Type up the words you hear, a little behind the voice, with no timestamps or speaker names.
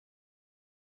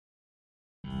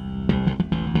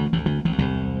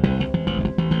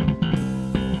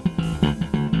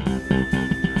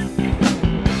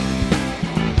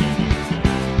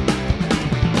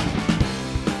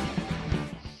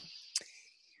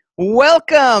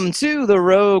Welcome to the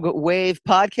Rogue Wave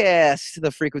Podcast,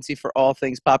 the frequency for all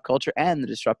things pop culture and the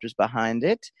disruptors behind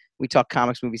it. We talk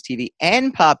comics, movies, TV,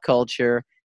 and pop culture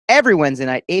every Wednesday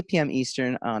night, 8 p.m.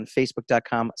 Eastern on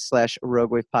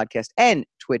Facebook.com/Rogue Wave Podcast and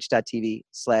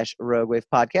Twitch.tv/Rogue Wave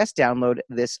Podcast. Download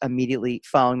this immediately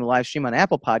following the live stream on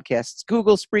Apple Podcasts,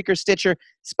 Google, Spreaker, Stitcher,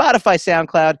 Spotify,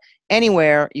 SoundCloud,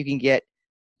 anywhere you can get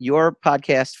your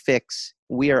podcast fix.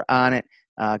 We are on it.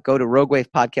 Go to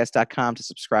roguewavepodcast.com to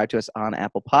subscribe to us on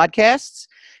Apple Podcasts.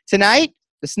 Tonight,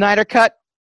 the Snyder Cut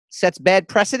sets bad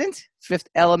precedent, Fifth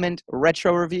Element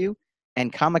retro review,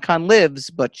 and Comic-Con lives,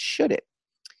 but should it?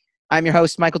 I'm your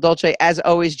host, Michael Dolce, as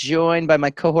always, joined by my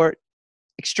cohort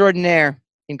extraordinaire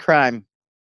in crime.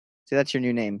 See, that's your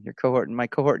new name, your cohort, my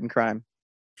cohort in crime,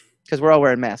 because we're all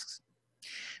wearing masks.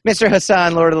 Mr.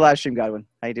 Hassan, Lord of the Livestream Godwin.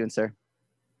 How you doing, sir?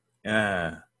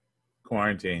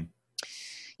 Quarantine.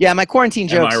 Yeah, my quarantine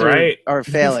jokes right? are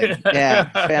failing.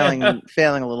 Yeah,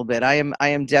 failing a little bit. I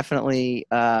am definitely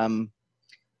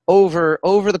over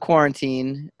the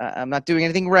quarantine. I'm not doing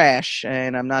anything rash,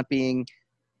 and I'm not being,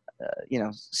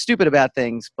 stupid about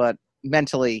things. But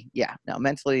mentally,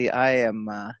 mentally, I am.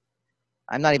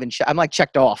 I'm not even. I'm like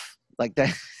checked off. Like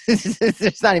that.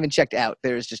 It's not even checked out.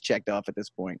 There's just checked off at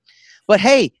this point. But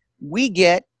hey, we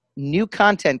get new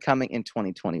content coming in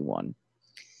 2021.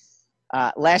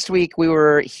 Last week we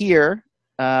were here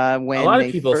when a lot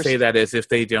of people say that as if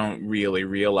they don't really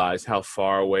realize how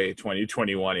far away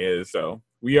 2021 is. So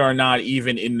we are not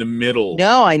even in the middle.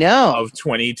 No, I know. Of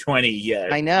 2020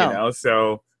 yet. I know.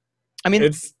 So I mean,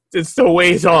 it's still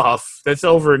ways off. That's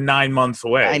over 9 months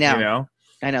away. I know.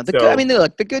 I know.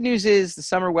 Look, the good news is the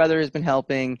summer weather has been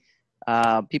helping.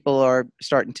 People are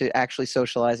starting to actually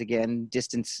socialize again,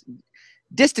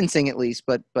 distancing at least,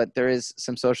 but there is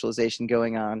some socialization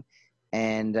going on.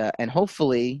 And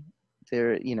hopefully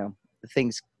there,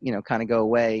 things, kind of go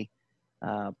away,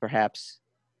 perhaps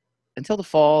until the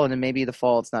fall. And then maybe the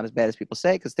fall, it's not as bad as people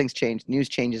say, because things change. News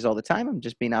changes all the time. I'm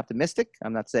just being optimistic.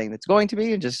 I'm not saying it's going to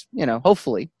be, just,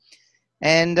 hopefully.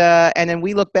 And then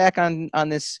we look back on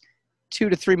this 2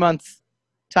 to 3 month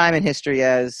time in history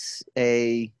as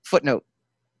a footnote,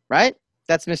 right?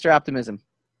 That's Mr. Optimism.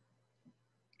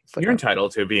 Footnote. You're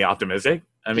entitled to be optimistic.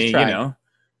 I mean,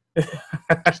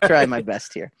 Just try my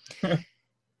best here.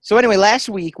 So anyway, last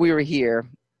week we were here,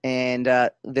 and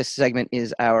this segment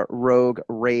is our Rogue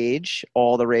Rage,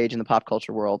 all the rage in the pop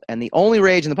culture world. And the only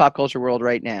rage in the pop culture world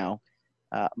right now,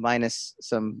 minus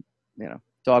some,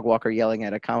 dog walker yelling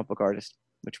at a comic book artist,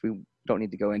 which we don't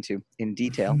need to go into in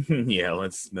detail. Yeah,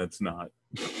 let's not.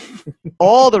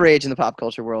 All the rage in the pop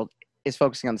culture world is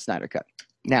focusing on the Snyder Cut.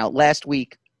 Now, last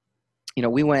week,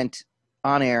 we went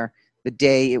on air the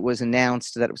day it was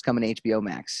announced that it was coming to HBO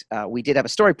Max. We did have a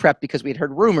story prep because we had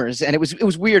heard rumors, and it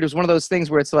was weird. It was one of those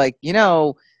things where it's like,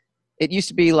 it used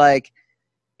to be like,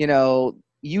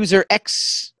 user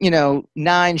X, 9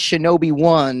 Shinobi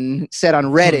 1 said on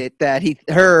Reddit that he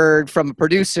heard from a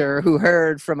producer who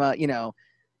heard from that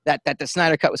the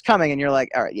Snyder Cut was coming, and you're like,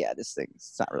 all right, yeah, this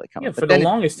thing's not really coming. Yeah, for the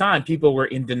longest time, people were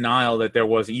in denial that there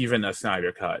was even a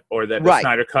Snyder Cut, or that the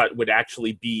Snyder Cut would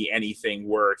actually be anything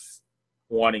worth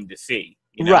wanting to see.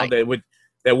 Right.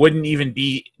 That wouldn't even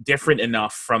be different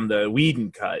enough from the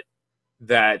Whedon cut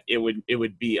that it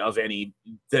would be of any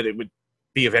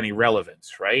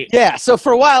relevance, right? Yeah. So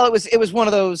for a while it was one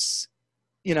of those,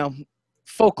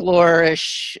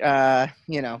 folklore-ish,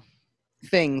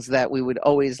 things that we would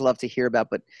always love to hear about,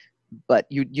 but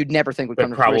you'd never think would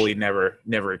come to probably fruition.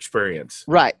 never experience.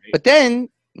 Right. But then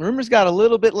rumors got a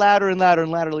little bit louder and louder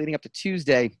and louder leading up to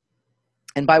Tuesday.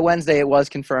 And by Wednesday, it was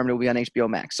confirmed it will be on HBO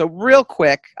Max. So real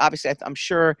quick, obviously, I'm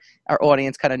sure our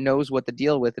audience kind of knows what the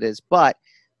deal with it is, but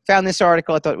found this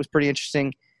article. I thought it was pretty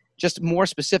interesting. Just more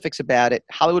specifics about it.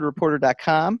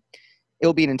 HollywoodReporter.com. It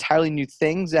will be an entirely new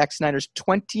thing. Zack Snyder's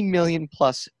 $20 million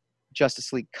plus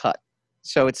Justice League cut.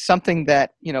 So it's something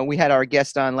that, we had our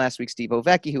guest on last week, Steve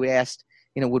Ovecki, who asked,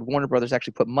 would Warner Brothers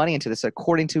actually put money into this?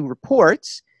 According to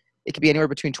reports, it could be anywhere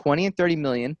between 20 and 30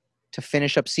 million to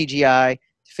finish up CGI,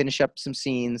 to finish up some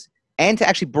scenes, and to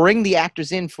actually bring the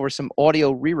actors in for some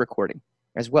audio re-recording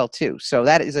as well too. So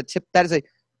that is a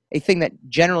thing that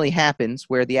generally happens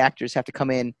where the actors have to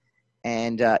come in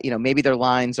and maybe their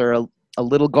lines are a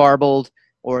little garbled,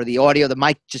 or the audio, the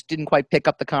mic just didn't quite pick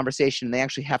up the conversation, and they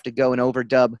actually have to go and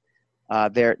overdub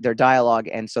their dialogue,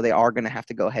 and so they are going to have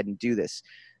to go ahead and do this.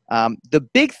 The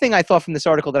big thing I thought from this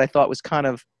article that I thought was kind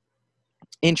of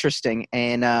interesting,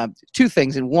 and two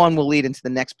things, and one will lead into the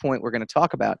next point we're going to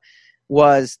talk about,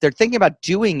 was they're thinking about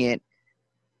doing it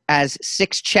as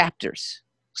 6 chapters.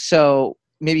 So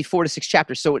maybe 4 to 6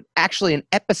 chapters. So actually an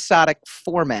episodic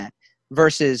format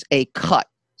versus a cut.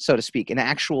 so to speak, an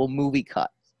actual movie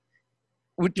cut.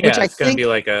 Which I it's going to be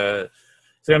like a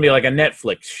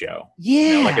Netflix show.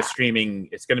 Yeah. Like a streaming.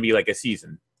 It's going to be like a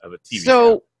season of a TV show.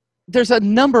 So there's a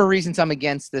number of reasons I'm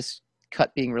against this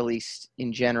cut being released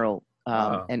in general.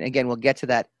 And again, we'll get to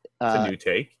that. It's a new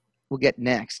take. We'll get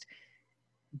next.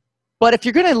 But if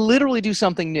you're going to literally do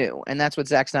something new, and that's what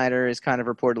Zack Snyder is kind of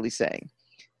reportedly saying,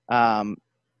 I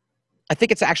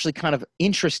think it's actually kind of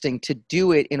interesting to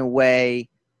do it in a way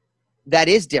that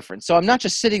is different. So I'm not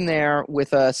just sitting there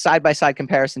with a side-by-side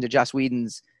comparison to Joss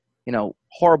Whedon's,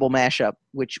 horrible mashup,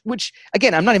 which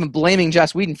again, I'm not even blaming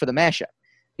Joss Whedon for the mashup.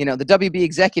 The WB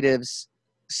executives,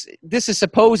 this is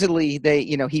supposedly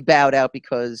he bowed out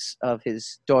because of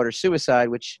his daughter's suicide,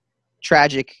 which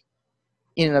tragic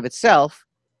in and of itself.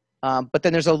 But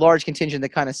then there's a large contingent that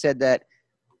kind of said that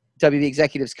WB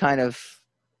executives kind of,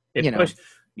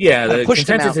 the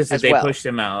consensus is that they pushed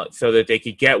him out so that they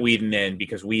could get Whedon in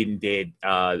because Whedon did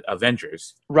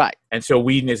Avengers. Right. And so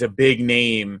Whedon is a big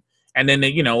name. And then,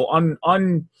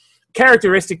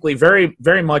 characteristically, very,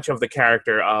 very much of the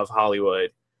character of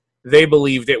Hollywood, they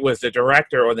believed it was the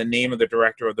director or the name of the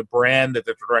director or the brand that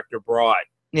the director brought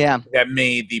that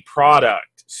made the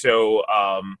product so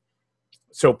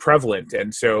prevalent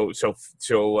and so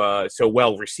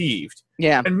well received.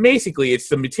 Yeah. And basically, it's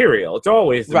the material. It's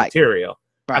always the material.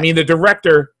 Right. I mean, the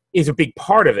director is a big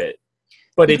part of it,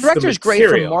 but it's the material. The director's great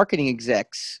for marketing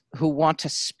execs who want to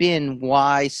spin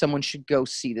why someone should go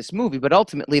see this movie. But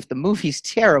ultimately, if the movie's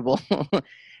terrible,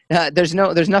 there's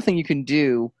nothing you can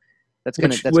do that's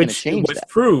going to change that. Which was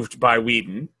proved by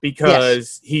Whedon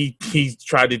because he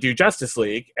tried to do Justice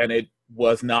League and it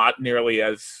was not nearly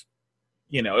as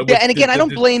and again, I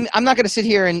don't blame. I'm not going to sit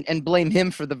here and blame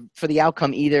him for the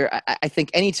outcome either. I think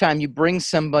anytime you bring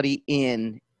somebody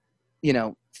in,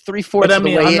 3/4 of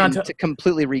the way in to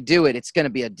completely redo it, it's going to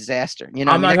be a disaster.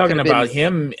 I'm not talking about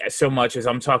him so much as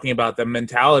I'm talking about the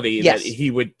mentality that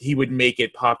he would make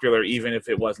it popular even if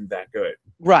it wasn't that good.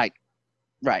 Right.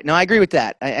 No, I agree with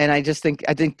that, and I think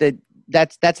that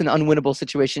that's an unwinnable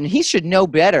situation. He should know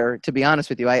better, to be honest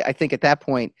with you. I think at that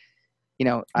point,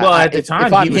 at the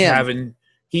time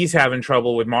he's having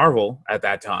trouble with Marvel at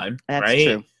that time, that's right?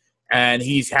 True. And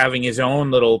he's having his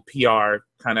own little PR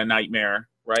kind of nightmare,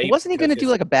 right? Wasn't he going to do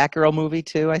like a Batgirl movie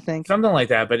too? I think something like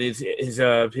that. But his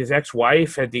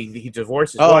ex-wife he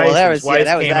divorced his wife. Well, his wife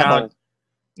came out,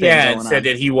 and said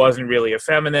that he wasn't really a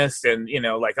feminist, and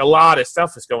like a lot of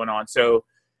stuff was going on. So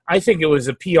I think it was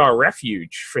a PR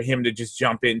refuge for him to just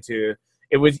jump into.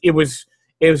 It was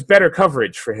better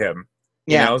coverage for him.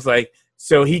 Yeah, it was like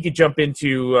so he could jump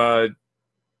into.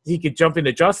 He could jump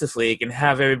into Justice League and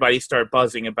have everybody start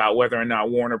buzzing about whether or not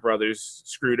Warner Brothers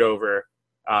screwed over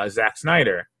Zack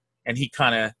Snyder, and he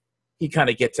kind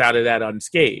of gets out of that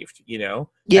unscathed, Yeah. And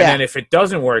then if it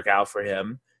doesn't work out for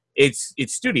him, it's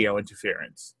studio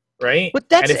interference, right? But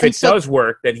if it does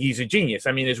work, then he's a genius.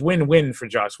 I mean, it's win-win for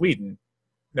Joss Whedon,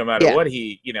 no matter what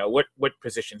he, what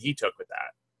position he took with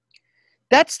that.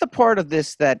 That's the part of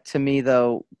this that to me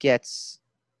though gets.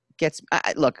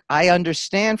 Look, I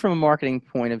understand from a marketing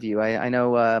point of view. I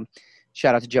know.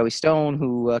 Shout out to Joey Stone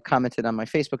who commented on my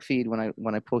Facebook feed when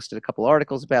I posted a couple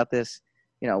articles about this.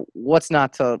 What's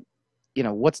not to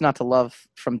love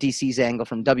from DC's angle,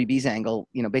 from WB's angle.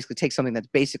 Basically take something that's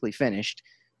basically finished.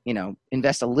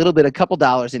 Invest a couple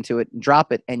dollars into it, and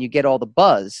drop it, and you get all the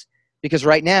buzz. Because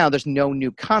right now there's no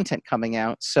new content coming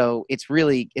out, so it's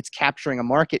capturing a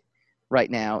market right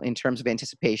now in terms of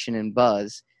anticipation and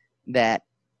buzz that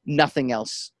nothing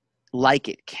else like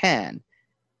it can.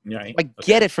 Right. I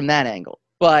get it from that angle.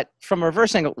 But from a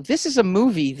reverse angle, this is a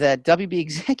movie that WB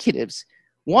executives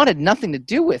wanted nothing to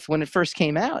do with when it first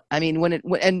came out. I mean,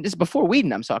 and this is before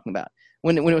Whedon I'm talking about.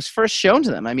 When it was first shown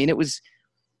to them, I mean, it was,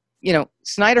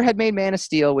 Snyder had made Man of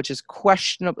Steel, which is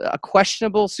a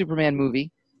questionable Superman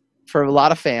movie for a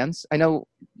lot of fans. I know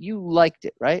you liked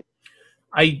it, right?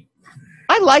 I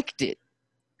liked it.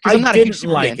 Because I'm not a huge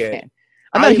Superman fan.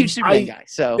 I'm not a huge Superman guy,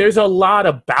 so there's a lot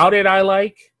about it I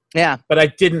like. Yeah, but I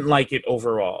didn't like it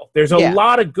overall. There's a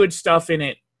lot of good stuff in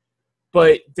it,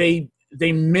 but they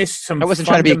missed some. I wasn't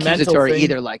trying to be accusatory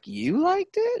either. Like you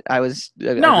liked it. I was.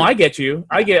 No, I get you.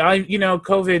 Yeah.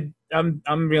 COVID.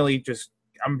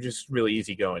 I'm just really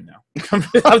easygoing now.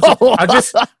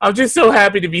 I'm just so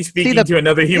happy to be speaking to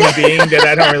another human being that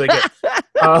I don't really get.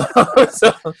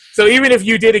 So even if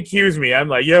you did accuse me, I'm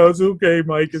like, yeah, it's okay,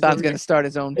 Mike. Hassan's going to start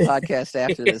his own podcast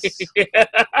after this.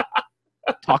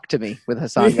 Talk to me with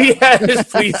Hassan.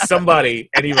 Yes, please,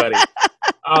 somebody, anybody.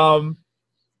 There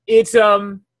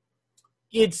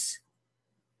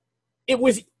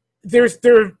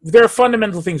are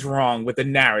fundamental things wrong with the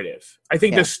narrative. I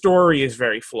think the story is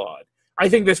very flawed. I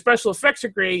think the special effects are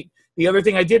great. The other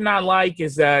thing I did not like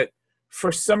is that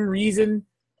for some reason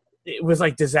it was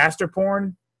like disaster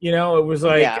porn. You know, it was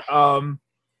like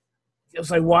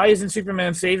why isn't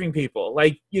Superman saving people?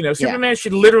 Like, you know, Superman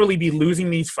should literally be losing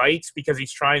these fights because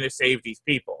he's trying to save these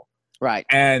people. Right.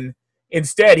 And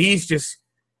instead he's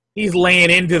laying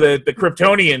into the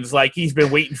Kryptonians like he's been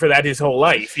waiting for that his whole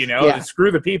life, you know, to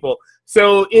screw the people.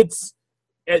 So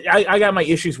I got my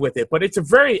issues with it, but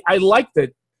I like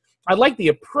the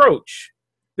approach.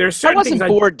 There's certain I wasn't things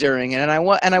bored during it, and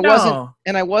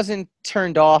I wasn't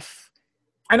turned off.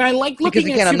 And I like looking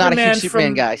because again, at I'm not a huge Superman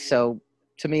Superman guy, so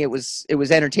to me it was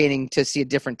entertaining to see a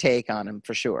different take on him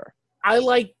for sure. I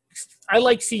like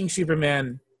seeing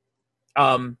Superman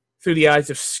through the eyes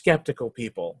of skeptical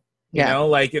people. You know,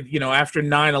 like, you know, after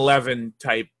 9/11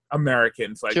 type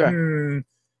Americans, like,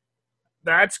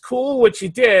 that's cool what you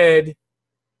did,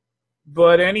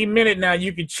 but any minute now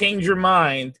you could change your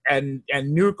mind and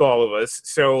nuke all of us.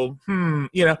 So,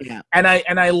 you know, and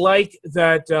I like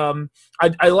that.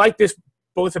 I like this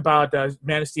both about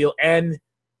Man of Steel and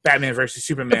Batman versus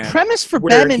Superman. The premise for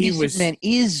Batman versus Superman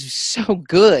is so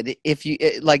good if you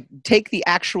like take the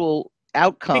actual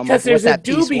outcome, because there's a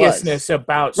dubiousness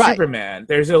about right. Superman.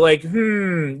 There's a like,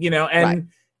 you know, and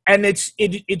it's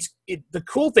the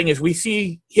cool thing is we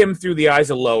see him through the eyes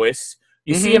of Lois.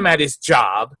 You see him at his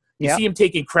job. You see him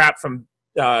taking crap from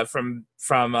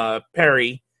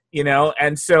Perry, you know,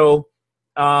 and so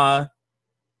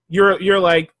you're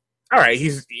like, all right,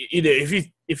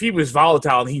 if he was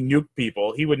volatile and he nuked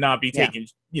people, he would not be taking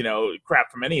you know,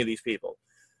 crap from any of these people.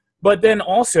 But then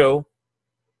also,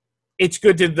 it's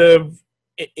good that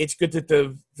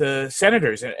the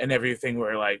senators and everything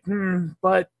were like,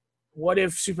 but what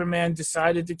if Superman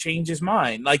decided to change his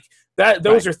mind? Like that,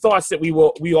 those are thoughts that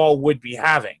we all would be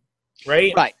having,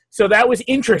 right? Right. So that was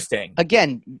interesting.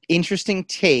 Again, interesting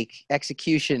take,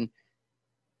 execution.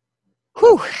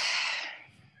 Whew.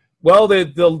 Well, the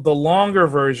longer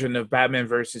version of Batman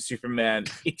versus Superman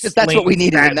explains that's what we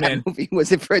needed Batman. In that movie,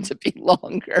 was it for it to be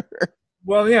longer.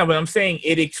 Well, yeah, but I'm saying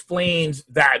it explains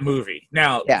that movie.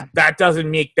 Now, that doesn't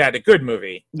make that a good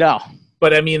movie. No.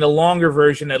 But I mean, the longer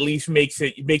version at least makes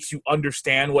you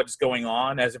understand what's going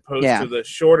on, as opposed to the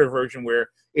shorter version where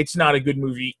it's not a good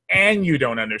movie and you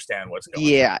don't understand what's going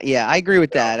on. Yeah, I agree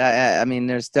with that. I mean,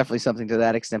 there's definitely something to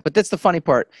that extent. But that's the funny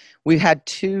part. We've had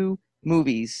 2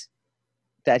 movies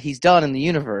that he's done in the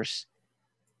universe.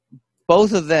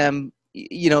 Both of them,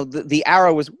 you know, the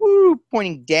arrow was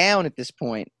pointing down at this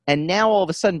point. And now all of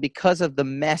a sudden, because of the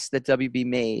mess that WB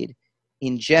made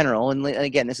in general, and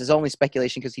again, this is only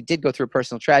speculation because he did go through a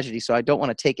personal tragedy, so I don't want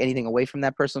to take anything away from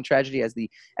that personal tragedy as the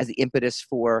impetus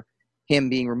for him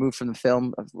being removed from the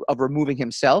film, of removing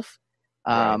himself.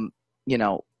 You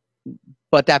know,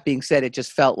 but that being said, it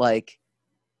just felt like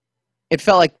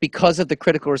because of the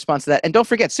critical response to that, and don't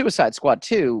forget, Suicide Squad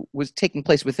 2 was taking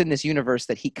place within this universe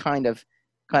that he kind of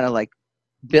like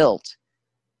built.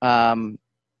 Well,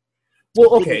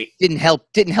 okay, didn't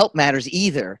help matters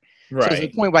either. Right. So to the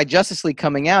point by Justice League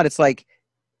coming out, it's like,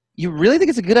 you really think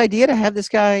it's a good idea to have this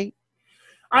guy?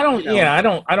 I don't. You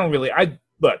know, I don't really.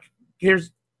 Look.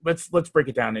 Let's break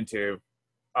it down into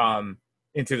the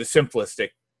simplistic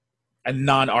and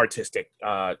non-artistic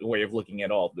way of looking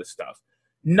at all of this stuff.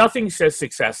 Nothing says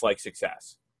success like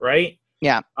success, right?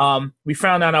 Yeah. We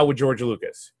found that out with George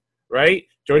Lucas, right?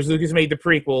 George Lucas made the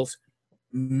prequels.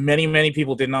 Many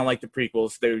people did not like the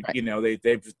prequels.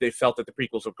 They felt that the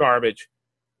prequels were garbage.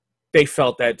 They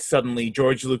felt that suddenly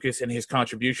George Lucas and his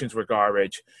contributions were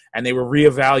garbage, and they were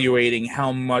reevaluating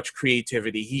how much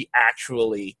creativity he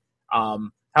actually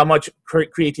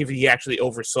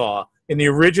oversaw in the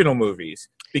original movies,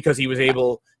 because he was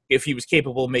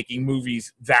capable of making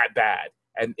movies that bad,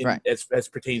 and as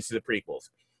pertains to the prequels.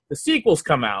 The sequels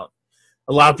come out.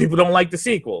 A lot of people don't like the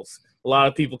sequels. A lot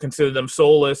of people consider them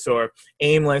soulless or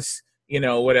aimless, you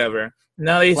know, whatever.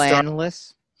 Now they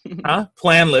planless.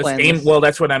 Planless. Well,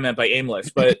 that's what I meant by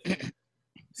aimless. But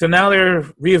so now they're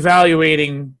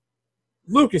reevaluating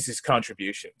Lucas's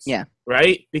contributions. Yeah.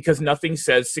 Right? Because nothing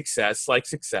says success like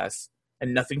success,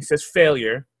 and nothing says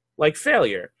failure like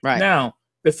failure. Right. Now,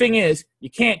 the thing is, you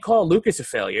can't call Lucas a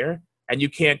failure, and you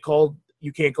can't call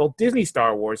Disney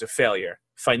Star Wars a failure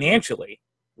financially,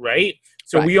 right?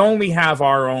 So we only have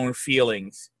our own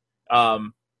feelings to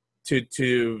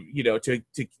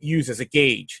use as a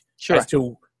gauge as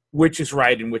to which is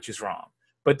right and which is wrong.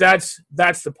 But that's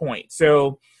the point.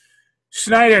 So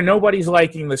Snyder, nobody's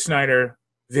liking the Snyder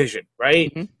vision,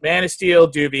 right? Mm-hmm. Man of Steel,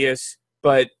 dubious,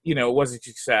 but you know, it was a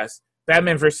success.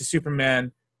 Batman versus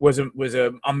Superman was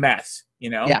a mess, you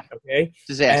know? Yeah. Okay.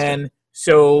 Disaster. And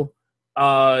so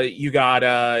you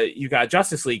got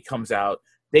Justice League comes out.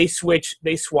 They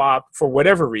swap for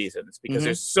whatever reasons, because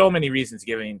there's so many reasons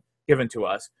given to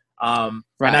us. And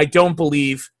I do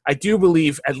believe,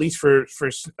 at least for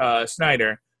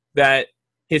Snyder, that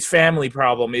his family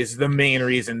problem is the main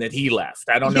reason that he left.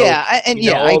 I don't know. Yeah,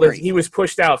 I agree. He was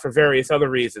pushed out for various other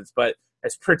reasons, but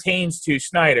as pertains to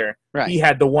Snyder, he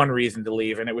had the one reason to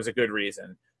leave, and it was a good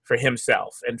reason for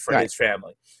himself and for his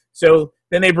family. So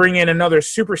then they bring in another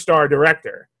superstar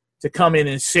director to come in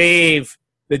and save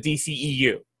the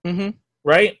DCEU,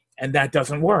 right? And that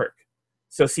doesn't work.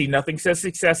 So see, nothing says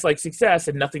success like success,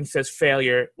 and nothing says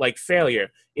failure like failure.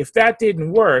 If that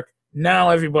didn't work, now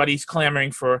everybody's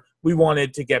clamoring for, we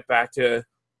wanted to get back to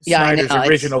Snyder's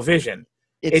original vision.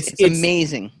 It's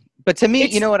amazing. But to me,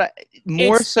 you know what?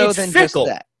 More so than just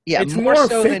that. Yeah, it's more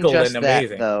so than just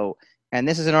that, though. And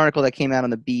this is an article that came out on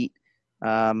The Beat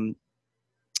a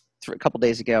couple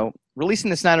days ago. Releasing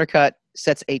the Snyder Cut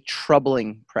sets a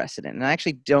troubling precedent. And I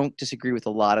actually don't disagree with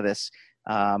a lot of this.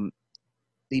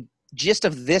 The gist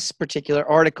of this particular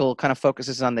article kind of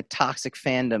focuses on the toxic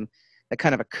fandom that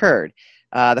kind of occurred.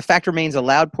 The fact remains, a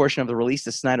loud portion of the release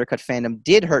of the Snyder Cut fandom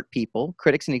did hurt people.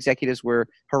 Critics and executives were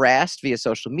harassed via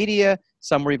social media.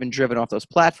 Some were even driven off those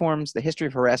platforms. The history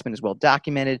of harassment is well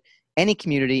documented. Any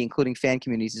community, including fan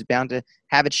communities, is bound to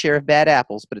have its share of bad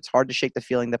apples, but it's hard to shake the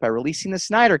feeling that by releasing the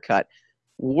Snyder Cut,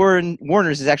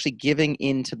 Warner's is actually giving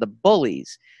in to the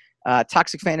bullies.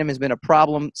 Toxic fandom has been a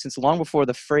problem since long before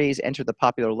the phrase entered the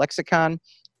popular lexicon.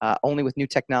 Only with new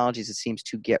technologies, it seems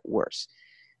to get worse.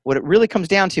 What it really comes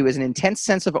down to is an intense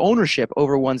sense of ownership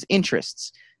over one's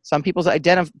interests. Some people's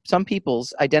identities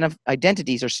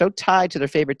are so tied to their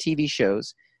favorite TV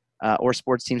shows or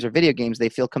sports teams or video games, they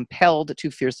feel compelled to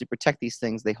fiercely protect these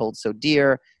things they hold so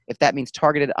dear. If that means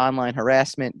targeted online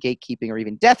harassment, gatekeeping, or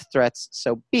even death threats,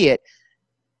 so be it.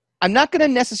 I'm not going to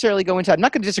necessarily go into – I'm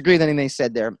not going to disagree with anything they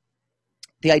said there.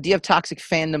 The idea of toxic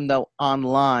fandom, though,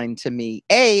 online, to me,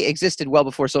 existed well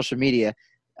before social media.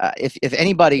 If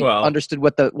anybody understood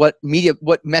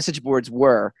what message boards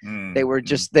were, they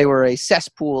were a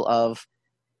cesspool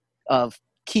of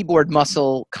keyboard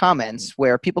muscle comments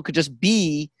where people could just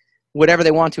be whatever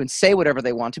they want to and say whatever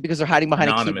they want to because they're hiding behind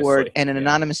a keyboard and an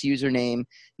anonymous username.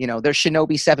 You know, they're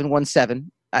Shinobi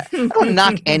 717. I don't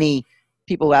knock any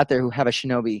people out there who have a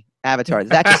Shinobi avatar.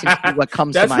 That just seems to be what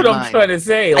comes to my mind. That's what I'm trying to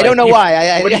say. I don't know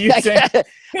why. What are you saying?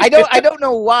 I don't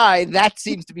know why that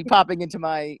seems to be popping into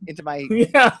my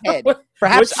head.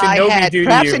 Perhaps in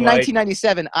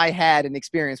 1997 I had an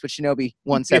experience with Shinobi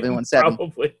 1717.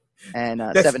 Probably. And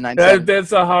 797.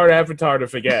 That's a hard avatar to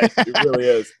forget. It really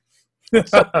is.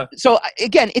 So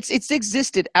again, it's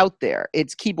existed out there.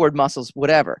 It's keyboard muscles,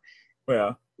 whatever.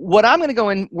 Yeah. What I'm going to go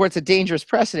in where it's a dangerous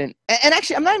precedent, and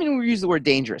actually, I'm not even going to use the word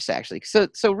dangerous. Actually, so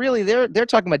really, they're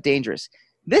talking about dangerous.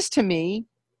 This to me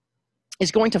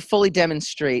is going to fully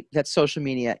demonstrate that social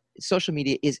media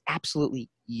is absolutely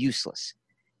useless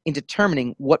in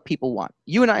determining what people want.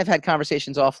 You and I have had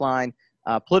conversations offline,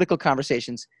 political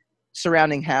conversations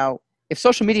surrounding how if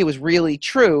social media was really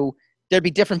true, there'd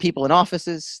be different people in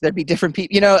offices, there'd be different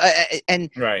people, and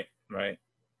right,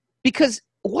 because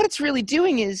what it's really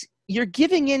doing is you're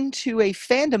giving into a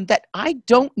fandom that I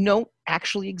don't know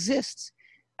actually exists.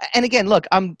 And again, look,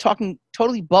 I'm talking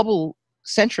totally bubble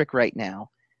centric right now,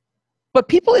 but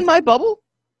people in my bubble,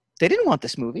 they didn't want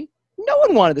this movie. No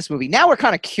one wanted this movie. Now we're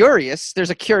kind of curious. There's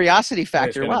a curiosity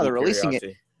factor. Wow, they're releasing it.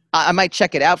 I might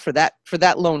check it out for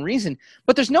that lone reason.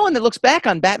 But there's no one that looks back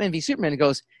on Batman v Superman and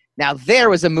goes, now there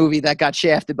was a movie that got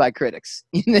shafted by critics.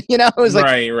 It was like,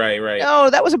 right. No,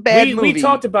 that was a bad movie. We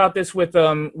talked about this with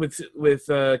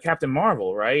Captain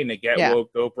Marvel, right? And the get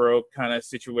woke, go broke kind of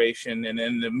situation. And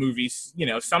then the movies,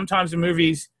 sometimes the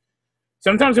movies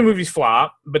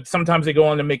flop, but sometimes they go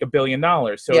on to make $1 billion.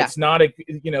 So it's not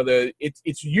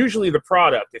it's usually the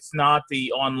product. It's not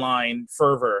the online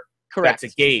fervor. Correct.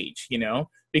 That's a gauge,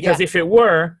 because if it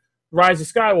were, Rise of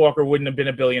Skywalker wouldn't have been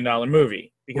 $1 billion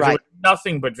movie because it was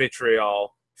nothing but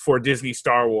vitriol for Disney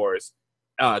Star Wars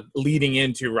leading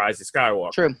into Rise of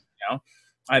Skywalker. True.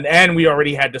 And we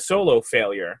already had the Solo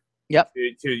failure. Yep.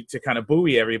 To kind of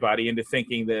buoy everybody into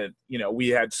thinking that, we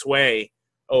had sway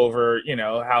over,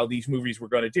 how these movies were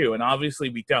going to do. And obviously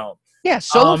we don't. Yeah,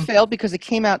 Solo failed because it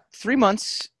came out 3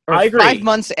 months or 5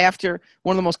 months after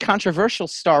one of the most controversial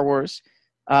Star Wars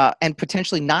and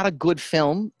potentially not a good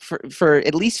film for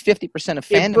at least 50% of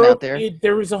fandom out there.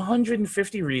 There was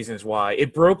 150 reasons why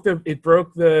it broke the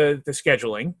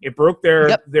scheduling. It broke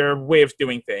their way of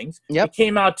doing things. Yep. It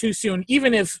came out too soon.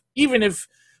 Even if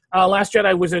Last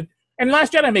Jedi was And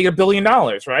Last Jedi made $1 billion,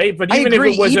 right? But I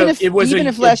agree. Even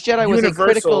if Last Jedi was a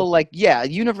critical, like,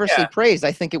 universally praised,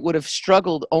 I think it would have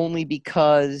struggled only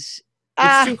because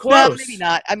it's too close. No, maybe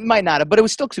not. I might not have, but it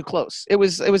was still too close. It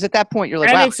was at that point you're like,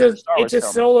 and wow,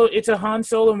 it's a Han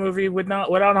Solo movie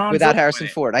without Harrison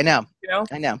Ford. I know.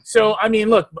 I know. So I mean,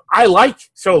 look, I like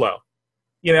Solo,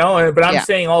 but I'm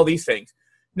saying all these things.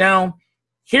 Now,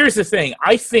 here's the thing.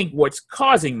 I think what's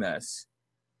causing this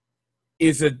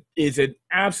is an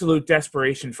absolute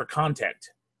desperation for content.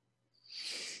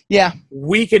 Yeah,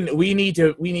 we need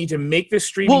to make this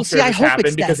streaming service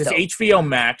happen because it's HBO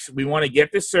Max. We want to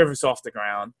get this service off the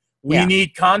ground. We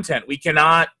need content. We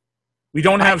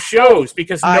don't have shows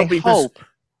because nobody. I hope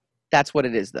that's what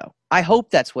it is, though. I hope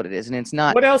that's what it is, and it's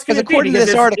not. What else could it be? According to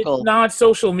this article, it's not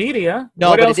social media. No,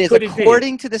 but it is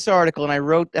according to this article, and I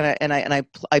wrote and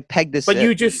I pegged this. But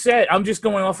you just said, I'm just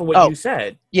going off of what you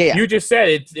said. Yeah. You just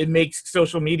said it makes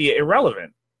social media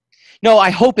irrelevant. No, I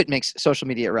hope it makes social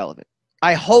media irrelevant.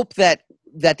 I hope that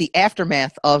the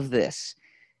aftermath of this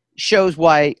shows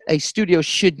why a studio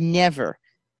should never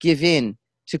give in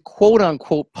to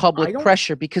quote-unquote public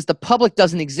pressure, because the public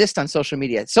doesn't exist on social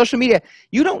media. Social media,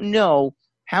 you don't know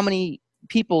how many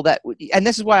people and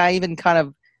this is why I even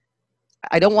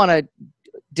I don't want to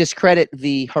discredit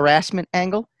the harassment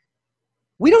angle.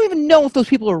 We don't even know if those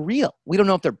people are real. We don't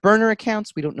know if they're burner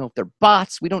accounts. We don't know if they're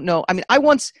bots. We don't know. I mean, I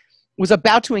once was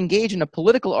about to engage in a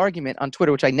political argument on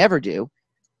Twitter, which I never do,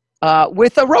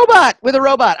 with a robot.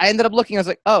 I ended up looking, I was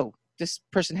like, oh, this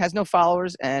person has no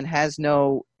followers and has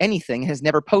no anything, has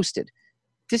never posted.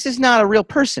 This is not a real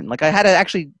person. Like, I had to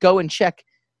actually go and check,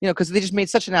 because they just made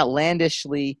such an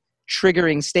outlandishly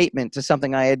triggering statement to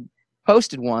something I had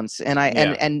posted once, and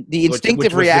and the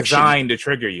instinctive which reaction was designed to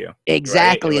trigger you.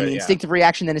 Exactly, right? And the instinctive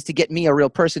reaction then is to get me, a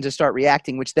real person, to start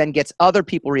reacting, which then gets other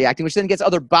people reacting, which then gets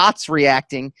other bots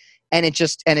reacting, and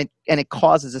it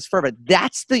causes this fervor.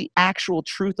 That's the actual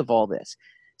truth of all this.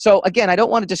 So again, I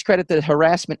don't want to discredit the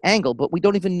harassment angle, but we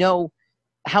don't even know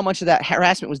how much of that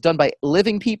harassment was done by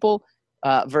living people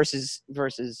versus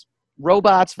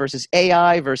robots versus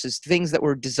AI versus things that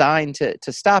were designed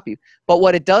to stop you. But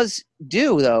what it does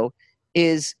do, though,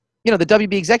 is, the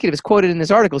WB executive is quoted in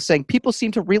this article saying people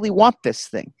seem to really want this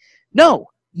thing. No,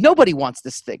 nobody wants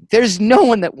this thing. There's no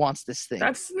one that wants this thing.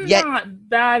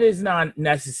 That is not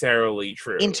necessarily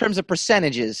true. In terms of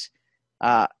percentages,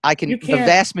 the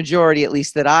vast majority, at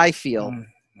least that I feel,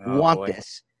 want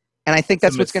this. And I think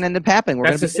that's what's going to end up happening.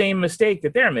 That's the same mistake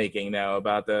that they're making now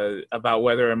about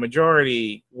whether a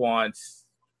majority wants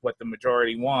what the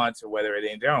majority wants or whether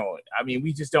they don't. I mean,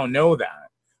 we just don't know that.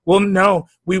 Well, no,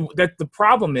 the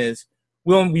problem is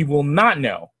we will not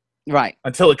know. Right.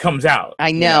 Until it comes out.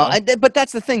 I know. But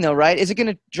that's the thing, though, right? Is it going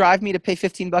to drive me to pay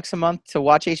 $15 a month to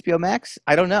watch HBO Max?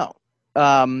 I don't know.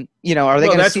 Are they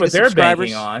going to see the subscribers? That's what they're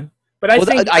banking on. But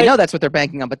I know that's what they're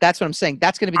banking on, but that's what I'm saying.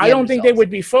 That's going to be. I don't think they would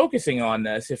be focusing on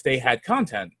this if they had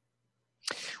content.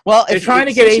 Well, they're trying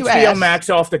to get HBO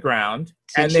Max off the ground,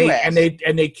 and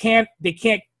they can't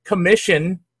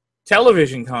commission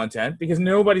television content because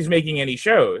nobody's making any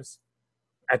shows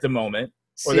at the moment,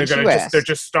 or they're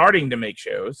just starting to make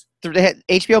shows.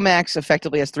 HBO Max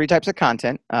effectively has 3 types of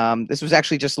content. This was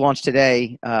actually just launched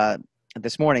today,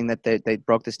 this morning, that they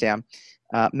broke this down.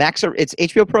 It's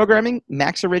HBO programming,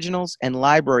 Max Originals, and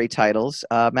library titles.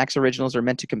 Max Originals are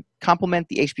meant to complement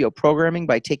the HBO programming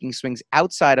by taking swings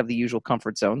outside of the usual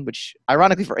comfort zone, which,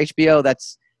 ironically, for HBO,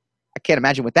 I can't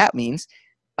imagine what that means,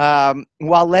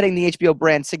 while letting the HBO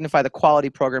brand signify the quality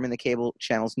programming the cable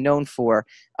channel's known for.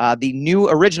 The new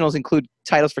originals include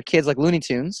titles for kids like Looney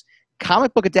Tunes,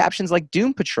 comic book adaptions like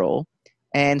Doom Patrol,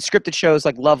 and scripted shows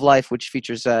like Love Life, which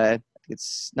features,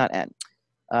 it's not Anne.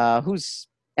 Who's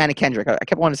Anna Kendrick? I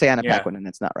kept wanting to say Anna Paquin, and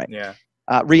that's not right. Yeah.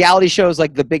 Reality shows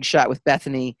like The Big Shot with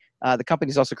Bethany. The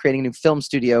company's also creating a new film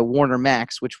studio, Warner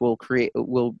Max, which will create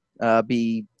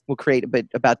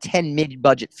about 10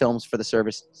 mid-budget films for the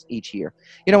service each year.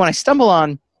 When I stumble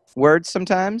on words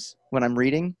sometimes when I'm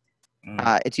reading,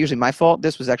 it's usually my fault.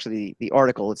 This was actually the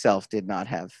article itself did not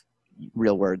have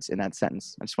real words in that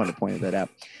sentence. I just wanted to point that out.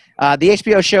 The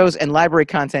HBO shows and library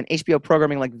content, HBO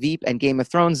programming like Veep and Game of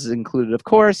Thrones is included, of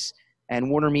course. And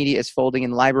Warner Media is folding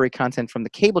in library content from the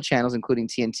cable channels, including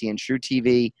TNT and True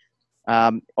TV.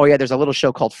 There's a little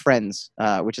show called Friends,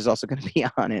 which is also going to be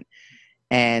on it.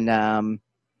 And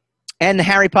the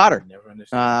Harry Potter.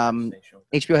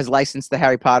 HBO has licensed the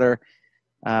Harry Potter.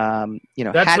 That's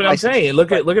what I'm saying.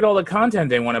 Look at all the content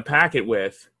they want to pack it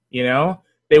with.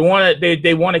 They want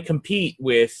to compete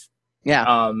with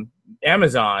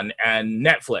Amazon and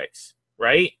Netflix,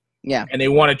 right? Yeah. And they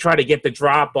want to try to get the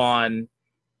drop on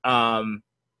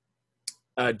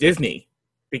Disney,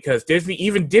 because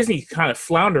Disney's kind of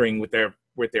floundering with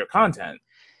their content.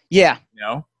 Yeah. You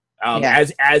know, Yeah.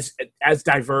 as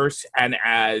diverse and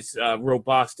as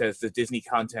robust as the Disney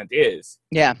content is,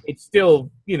 Yeah. it's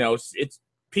still, you know, it's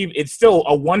still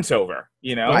a once over.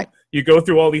 You know, Right. you go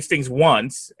through all these things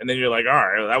once, and then you're like, all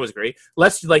right, well, that was great.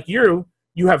 Less like you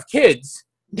have kids,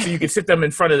 so you can sit them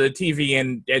in front of the TV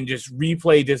and just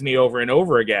replay Disney over and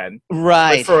over again.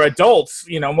 Right. But for adults,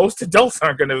 you know, most adults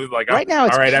aren't going to like. Right now,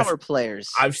 it's all right, Power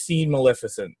Players, I've seen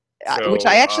Maleficent, so, which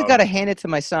I actually got to hand it to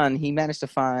my son. He managed to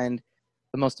find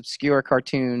the most obscure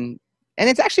cartoon, and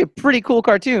it's actually a pretty cool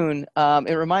cartoon.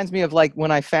 It reminds me of like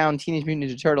when I found Teenage Mutant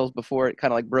Ninja Turtles before it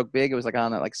kind of like broke big. It was like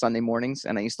on like Sunday mornings,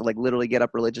 and I used to like literally get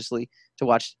up religiously to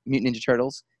watch Mutant Ninja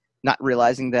Turtles, not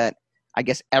realizing that I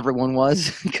guess everyone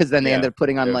was, because then they ended up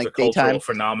putting on like daytime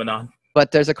phenomenon.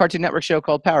 But there's a Cartoon Network show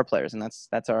called Power Players, and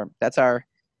that's our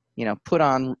you know, put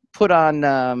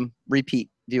on repeat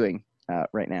viewing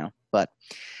right now. But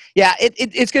yeah,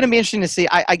 it's going to be interesting to see.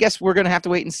 I guess we're going to have to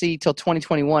wait and see till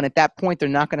 2021. At that point, they're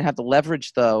not going to have the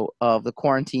leverage, though, of the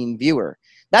quarantine viewer.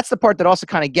 That's the part that also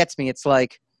kind of gets me. It's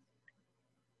like,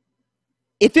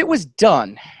 if it was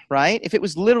done, right? If it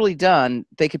was literally done,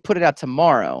 they could put it out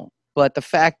tomorrow. But the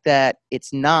fact that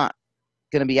it's not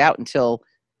going to be out until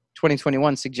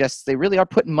 2021 suggests they really are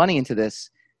putting money into this.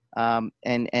 And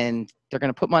they're going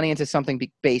to put money into something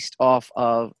based off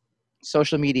of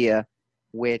social media,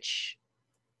 which,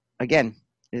 again,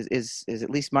 is at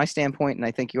least my standpoint, and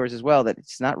I think yours as well, that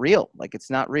it's not real. Like, it's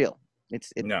not real.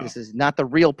 No. This is not the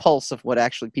real pulse of what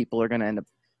actually people are going to end up.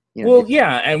 You know, well,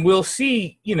 yeah, and we'll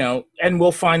see, you know, and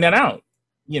we'll find that out.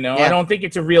 You know, yeah. I don't think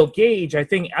it's a real gauge. I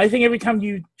think every time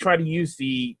you try to use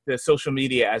the social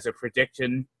media as a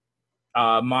prediction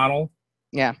model,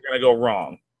 yeah, you're gonna go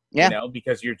wrong. Yeah, you know,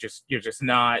 because you just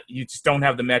don't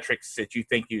have the metrics that you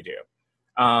think you do.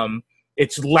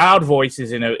 It's loud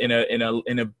voices in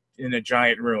a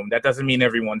giant room. That doesn't mean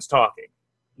everyone's talking.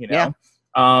 You know,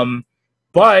 yeah.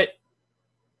 But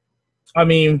I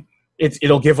mean,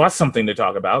 it'll give us something to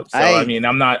talk about. So I mean,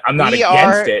 I'm not against it. We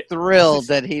are thrilled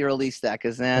that he released that,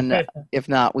 because then if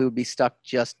not, we would be stuck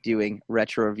just doing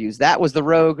retro reviews. That was the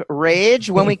Rogue Rage.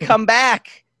 When we come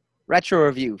back, retro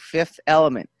review, Fifth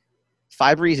Element.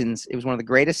 5 reasons it was one of the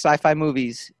greatest sci-fi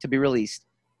movies to be released,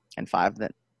 and 5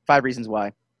 reasons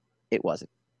why it wasn't.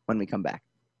 When we come back.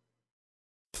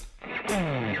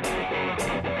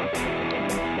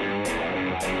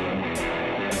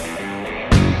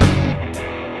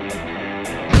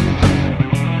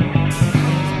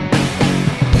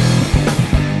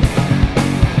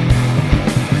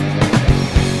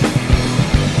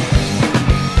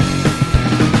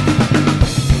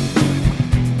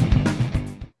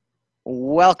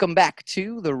 Welcome back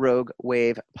to the Rogue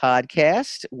Wave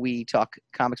podcast. We talk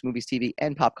comics, movies, TV,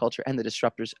 and pop culture and the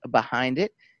disruptors behind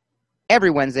it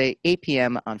every Wednesday, 8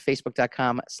 p.m. on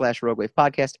Facebook.com/Rogue Wave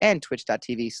Podcast and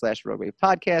Twitch.tv/Rogue Wave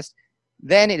Podcast.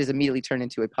 Then it is immediately turned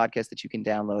into a podcast that you can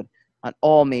download on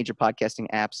all major podcasting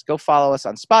apps. Go follow us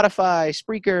on Spotify,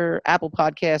 Spreaker, Apple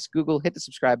Podcasts, Google. Hit the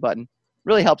subscribe button.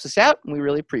 Really helps us out, and we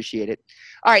really appreciate it.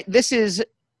 All right, this is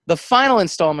the final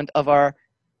installment of our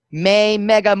May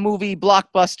mega movie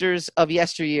blockbusters of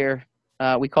yesteryear.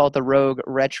 We call it the Rogue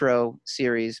Retro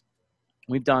series.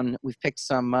 We've picked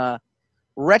some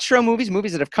retro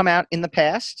movies that have come out in the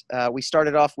past. We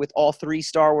started off with all 3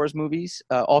 Star Wars movies,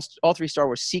 all 3 Star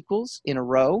Wars sequels in a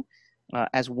row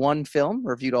as one film.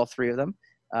 Reviewed all 3 of them.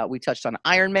 We touched on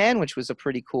Iron Man, which was a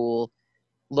pretty cool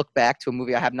look back to a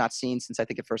movie I have not seen since I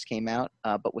think it first came out,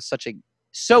 but was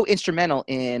so instrumental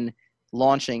in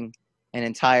launching an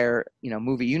entire,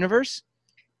 movie universe.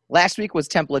 Last week was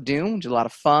Temple of Doom, which was a lot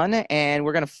of fun, and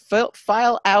we're going to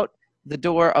file out the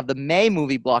door of the May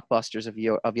movie blockbusters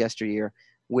of yesteryear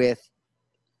with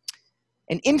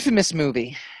an infamous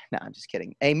movie. No, I'm just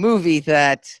kidding. A movie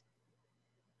that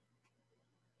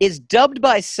is dubbed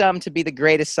by some to be the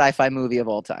greatest sci-fi movie of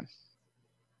all time.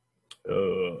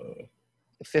 The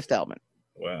Fifth Element.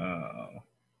 Wow.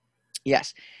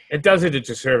 Yes. It does it a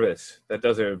disservice. That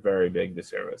does it a very big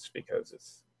disservice, because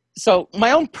it's... So my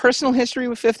own personal history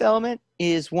with Fifth Element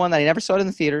is one that I never saw it in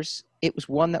the theaters. It was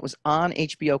one that was on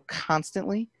HBO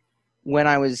constantly when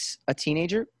I was a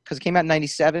teenager, because it came out in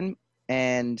 97,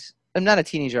 and I'm not a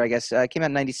teenager, I guess. It came out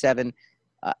in 97,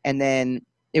 and then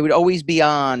it would always be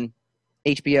on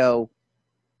HBO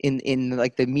in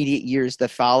like the immediate years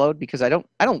that followed, because I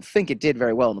don't think it did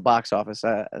very well in the box office.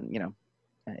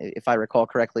 If I recall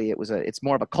correctly, it's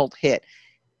more of a cult hit.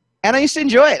 And I used to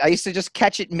enjoy it. I used to just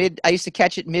catch it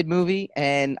mid-movie,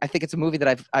 and I think it's a movie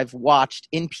that I've watched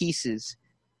in pieces,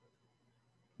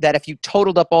 that if you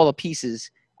totaled up all the pieces,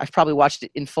 I've probably watched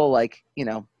it in full,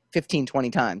 15, 20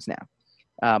 times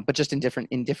now, but just in different,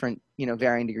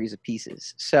 varying degrees of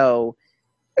pieces. So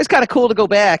it's kind of cool to go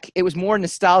back. It was more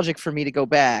nostalgic for me to go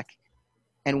back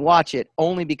and watch it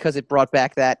only because it brought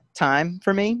back that time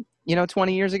for me,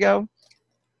 20 years ago,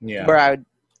 where I would,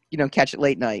 catch it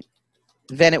late night,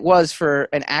 than it was for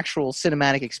an actual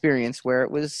cinematic experience where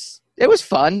it was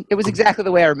fun. It was exactly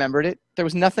the way I remembered it. There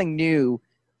was nothing new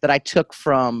that I took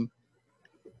from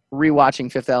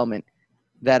rewatching Fifth Element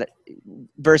that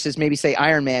versus maybe say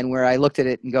Iron Man, where I looked at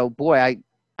it and go, boy,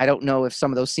 I don't know if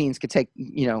some of those scenes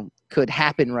could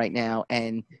happen right now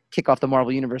and kick off the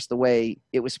Marvel Universe the way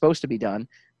it was supposed to be done,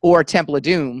 or Temple of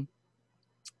Doom,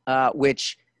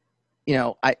 which,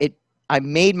 I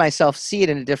made myself see it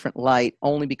in a different light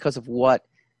only because of what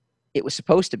it was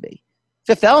supposed to be.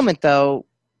 Fifth Element, though,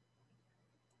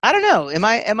 I don't know. Am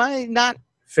I not?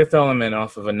 Fifth Element,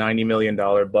 off of a $90 million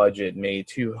budget, made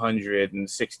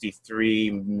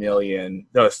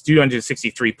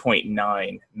 $263.9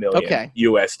 million Okay.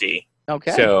 USD.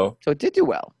 Okay. So it did do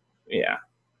well. Yeah.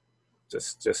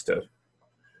 Just so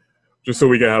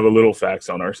we can have a little facts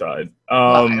on our side.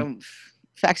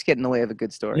 Facts get in the way of a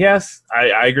good story. Yes,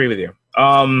 I agree with you.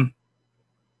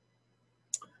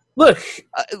 Look,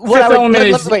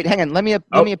 wait, hang on. Let me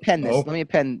append this. Let me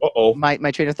append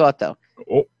my train of thought, though.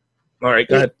 Oh, all right,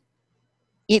 go ahead.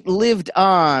 It lived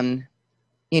on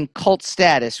in cult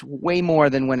status way more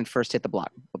than when it first hit the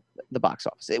box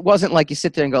office. It wasn't like you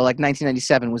sit there and go like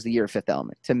 1997 was the year of Fifth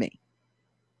Element to me.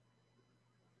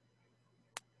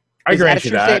 I grant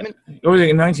you that.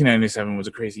 1997 was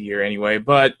a crazy year anyway,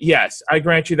 but yes, I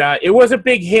grant you that. It was a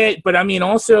big hit, but I mean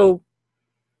also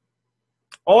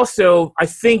I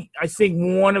think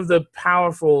one of the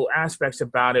powerful aspects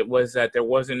about it was that there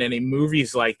wasn't any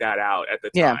movies like that out at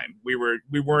the time. We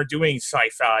weren't doing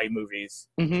sci-fi movies,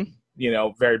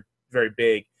 very, very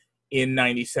big in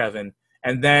 97.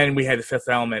 And then we had The Fifth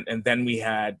Element, and then we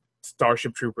had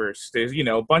Starship Troopers. There's,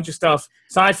 a bunch of stuff.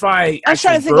 Sci-fi. I was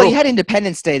trying to think. Well, you had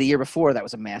Independence Day the year before. That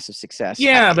was a massive success.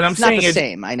 Yeah, but I'm saying it's not the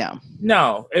same. I know.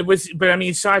 No, it was. But I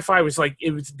mean, sci-fi was like,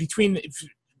 it was between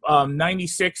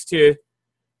 96 to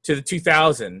the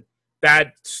 2000.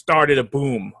 That started a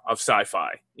boom of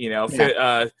sci-fi.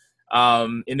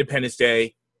 Independence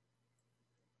Day.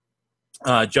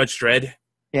 Judge Dredd.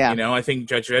 Yeah. I think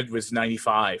Judge Dredd was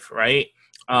 95, right?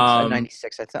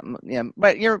 96. That's something. Yeah,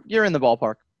 but you're in the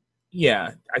ballpark.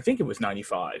 Yeah, I think it was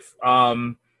 95.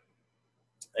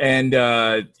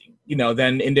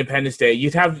 Then Independence Day,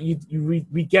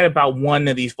 we get about one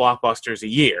of these blockbusters a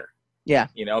year. Yeah.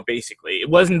 Basically. It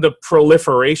wasn't the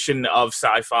proliferation of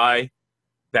sci-fi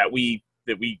that we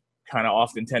kind of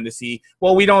often tend to see.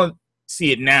 Well, we don't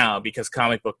see it now because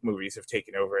comic book movies have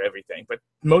taken over everything, but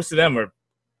most of them are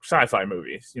sci-fi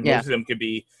movies. Most of them could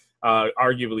be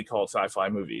arguably called sci-fi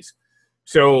movies.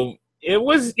 So it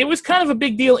was kind of a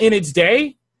big deal in its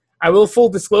day. I will, full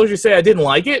disclosure, say I didn't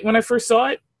like it when I first saw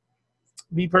it,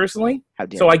 me personally.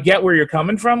 So I get where you're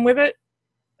coming from with it.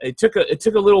 It took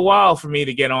a little while for me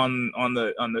to get on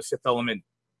the Fifth Element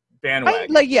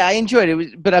bandwagon. I enjoyed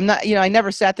it, but I'm not. I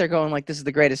never sat there going like, "This is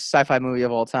the greatest sci-fi movie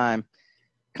of all time."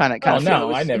 Kind of.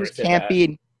 No, I never. It was campy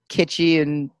and kitschy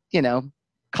and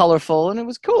colorful, and it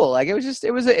was cool. Like to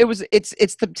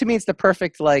me it's the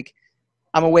perfect, like,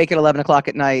 I'm awake at 11 o'clock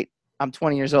at night. I'm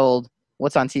 20 years old.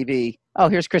 What's on TV? Oh,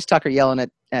 here's Chris Tucker yelling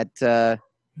at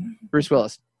Bruce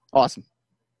Willis. Awesome.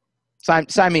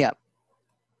 Sign me up.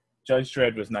 Judge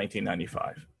Dredd was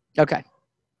 1995. Okay.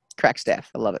 Crack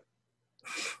staff. I love it.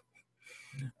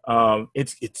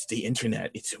 It's the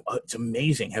internet. It's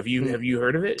amazing. Have you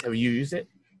heard of it? Have you used it?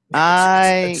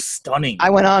 It's stunning. I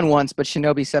went on once, but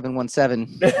Shinobi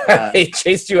 717 he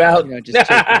chased you out. Just chased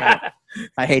me out.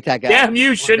 I hate that guy. Damn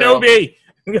you, Shinobi.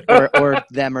 or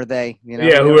them or they.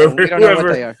 Yeah, we don't know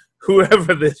what they are.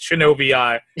 Whoever the Shinobi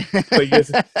are. Like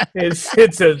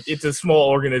it's a small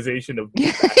organization of.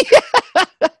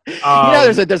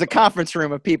 There's a conference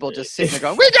room of people just sitting there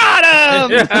going, "We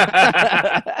got him!"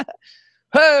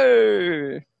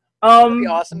 Hey.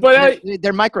 Awesome. But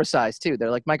they're micro-sized too.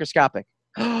 They're like microscopic.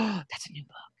 That's a new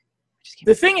book.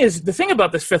 The thing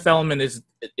about this Fifth Element is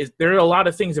there are a lot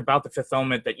of things about the Fifth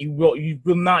Element that you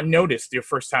will not notice your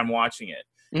first time watching it.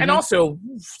 Mm-hmm. And also,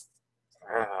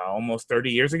 almost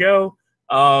 30 years ago,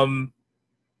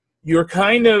 you're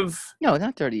kind of... No,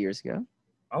 not 30 years ago.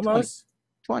 Almost.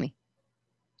 20.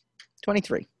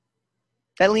 23.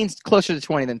 That leans closer to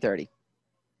 20 than 30.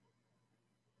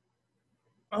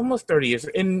 Almost 30 years.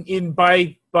 When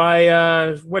did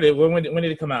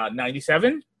it come out?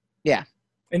 97? Yeah.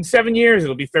 In 7 years,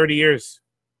 it'll be 30 years.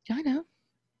 I know.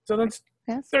 So that's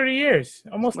 30 years.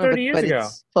 Almost 30 years ago.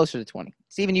 It's closer to 20.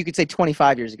 It's even, you could say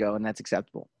 25 years ago, and that's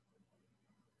acceptable.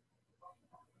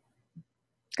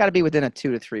 It's got to be within a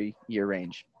 2 to 3 year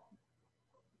range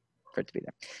for it to be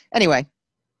there. Anyway,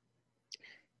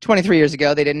 23 years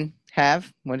ago, they didn't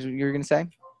have, what you were going to say?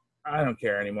 I don't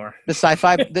care anymore. The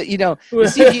sci-fi, the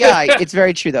CGI, it's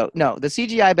very true, though. No, the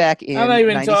CGI back in I'm not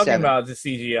even 97. talking about the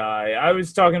CGI. I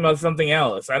was talking about something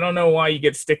else. I don't know why you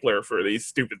get stickler for these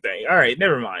stupid things. All right,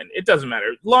 never mind. It doesn't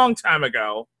matter. Long time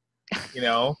ago,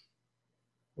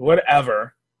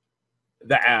 whatever.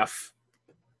 The F.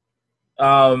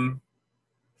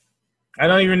 I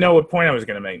don't even know what point I was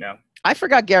going to make now. I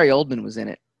forgot Gary Oldman was in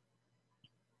it.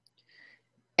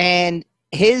 And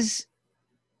his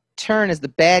turn as the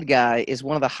bad guy is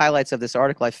one of the highlights of this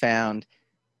article I found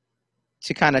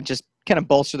to kind of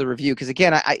bolster the review. Because,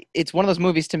 again, it's one of those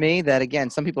movies to me that, again,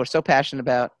 some people are so passionate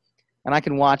about, and I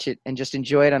can watch it and just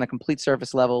enjoy it on a complete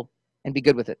surface level and be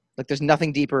good with it. Like, there's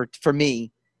nothing deeper for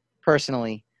me,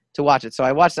 personally, to watch it. So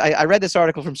I read this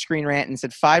article from Screen Rant and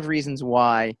said 5 reasons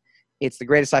why it's the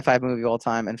greatest sci-fi movie of all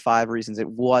time and 5 reasons it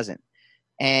wasn't.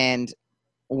 And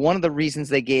one of the reasons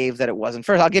they gave that it wasn't,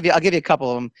 first, I'll give you a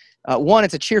couple of them. One,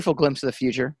 it's a cheerful glimpse of the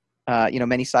future.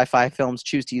 Many sci-fi films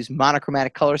choose to use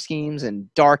monochromatic color schemes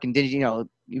and dark and dingy,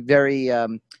 very,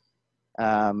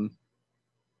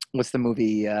 what's the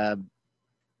movie?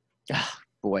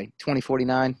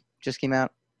 2049 just came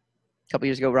out a couple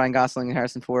years ago. Ryan Gosling and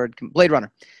Harrison Ford. Blade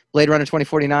Runner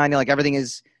 2049. Everything,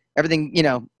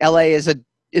 LA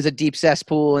is a deep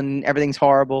cesspool and everything's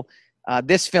horrible.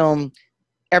 This film,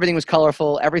 everything was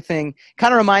colorful. Everything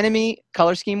kind of reminded me,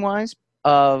 color scheme wise,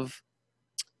 of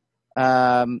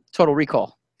Total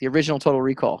Recall, the original Total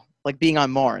Recall, like being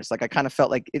on Mars. Like I kind of felt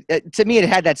like to me, it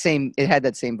had that same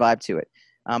vibe to it.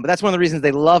 But that's one of the reasons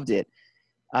they loved it.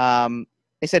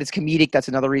 They said it's comedic. That's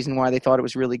another reason why they thought it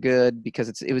was really good, because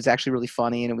it was actually really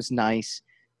funny and it was nice.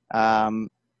 But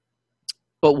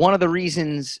one of the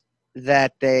reasons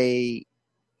that they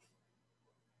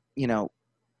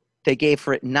gave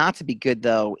for it not to be good,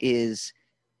 though, is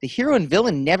the hero and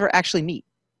villain never actually meet.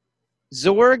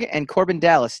 Zorg and Corbin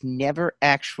Dallas never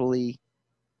actually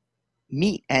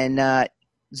meet. And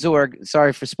Zorg,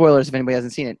 sorry for spoilers if anybody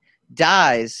hasn't seen it,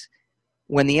 dies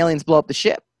when the aliens blow up the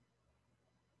ship,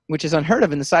 which is unheard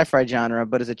of in the sci-fi genre,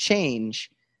 but is a change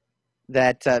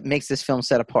that makes this film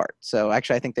set apart. So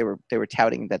actually, I think they were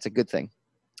touting that's a good thing.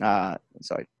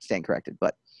 Sorry, stand corrected.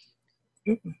 But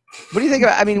what do you think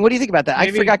about? What do you think about that? I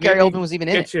forgot Gary Oldman was even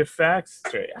in it. Get your facts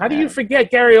straight. How do you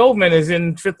forget Gary Oldman is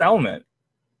in Fifth Element?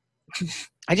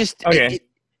 I just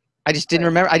didn't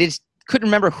remember. I just couldn't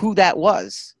remember who that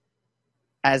was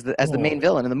as the main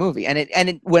villain in the movie.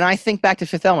 And when I think back to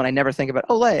Fifth Element, I never think about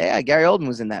Gary Oldman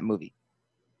was in that movie.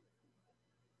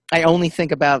 I only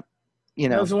think about it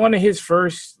was one of his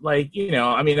first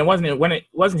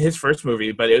it wasn't his first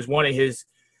movie, but it was one of his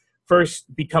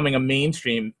first becoming a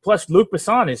mainstream. Plus, Luc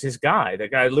Besson is his guy.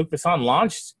 That guy, Luc Besson,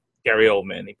 launched Gary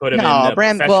Oldman. He put him in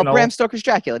Bram Stoker's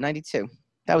Dracula, 92.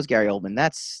 That was Gary Oldman.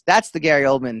 That's the Gary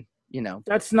Oldman.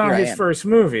 That's not his first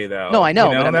movie, though. No, I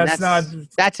know. But that's not.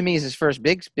 That to me is his first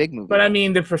big movie. But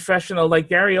The Professional,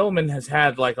 Gary Oldman has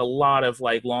had a lot of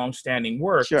long-standing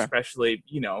work, sure. Especially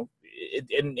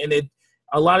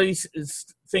a lot of these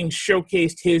things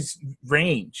showcased his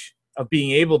range of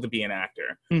being able to be an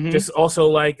actor. Mm-hmm. Just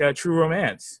also True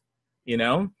Romance,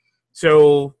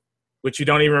 so, which you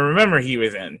don't even remember he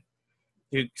was in.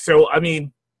 So,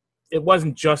 it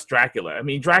wasn't just Dracula.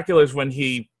 Dracula is when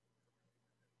he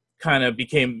kind of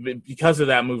became, because of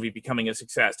that movie becoming a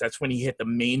success, that's when he hit the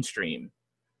mainstream.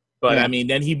 But, yeah.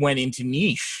 Then he went into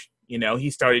niche. He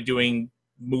started doing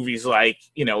movies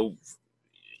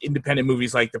independent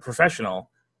movies like The Professional,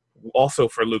 also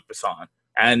for Luc Besson.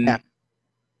 And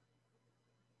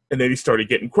then he started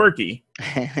getting quirky.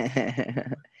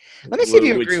 Let me see if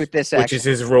you agree with this, actually. Which is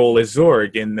his role as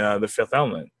Zorg in The Fifth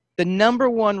Element. The number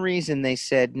one reason they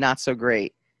said not so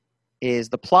great is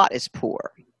the plot is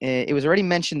poor. It was already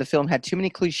mentioned the film had too many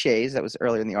cliches. That was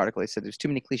earlier in the article. They said there's too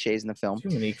many cliches in the film. Too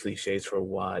many cliches for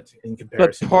what? In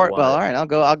comparison to what? Well, all right, I'll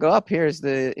go up. Here is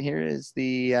the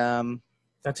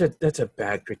That's a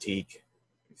bad critique.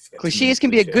 Cliches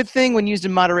can be a good thing when used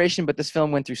in moderation, but this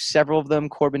film went through several of them.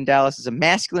 Corbin Dallas is a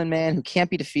masculine man who can't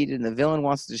be defeated, and the villain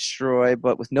wants to destroy,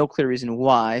 but with no clear reason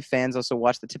why. Fans also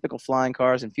watch the typical flying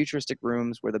cars and futuristic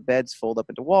rooms where the beds fold up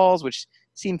into walls, which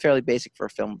seem fairly basic for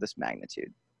a film of this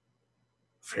magnitude.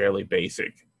 Fairly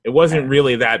basic. It wasn't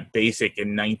really that basic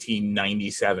in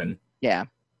 1997. Yeah.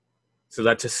 So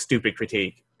that's a stupid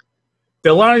critique.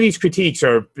 A lot of these critiques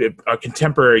are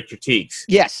contemporary critiques.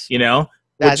 Yes.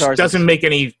 Which doesn't make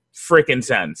any freaking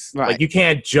sense. Right. You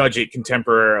can't judge it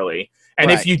contemporarily. And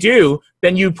if you do,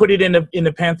 then you put it in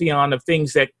the pantheon of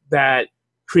things that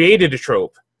created a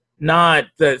trope, not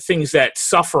the things that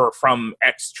suffer from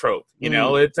X trope. You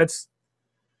know, that's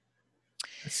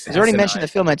He's already mentioned the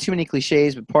film had too many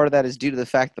cliches, but part of that is due to the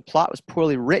fact the plot was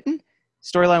poorly written.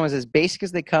 Storyline was as basic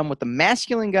as they come, with the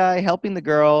masculine guy helping the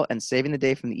girl and saving the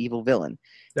day from the evil villain.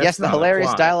 Yes, the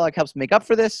hilarious dialogue helps make up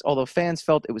for this, although fans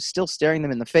felt it was still staring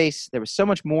them in the face. There was so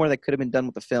much more that could have been done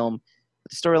with the film, but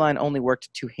the storyline only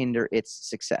worked to hinder its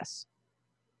success.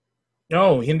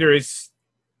 No, hinder its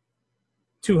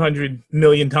 $200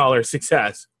 million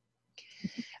success.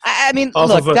 I mean,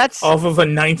 that's off of a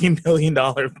 $90 million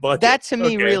budget. That to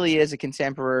me really is a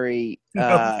contemporary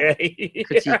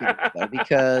critique of it, though,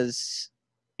 because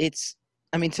it's.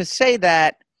 I mean, to say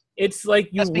that it's like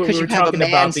because you have a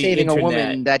man saving a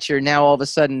woman that you're now all of a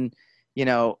sudden,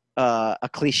 a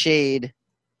cliched.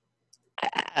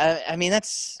 I mean,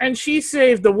 that's. And she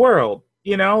saved the world,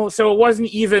 so it wasn't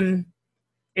even.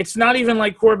 It's not even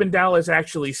like Corbin Dallas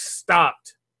actually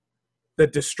stopped the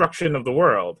destruction of the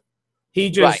world. He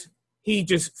just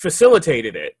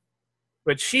facilitated it,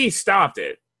 but she stopped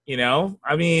it,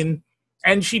 I mean,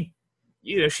 and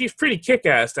she's pretty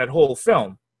kick-ass, that whole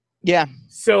film. Yeah.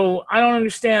 So I don't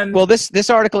understand. Well, this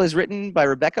article is written by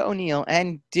Rebecca O'Neill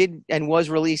and was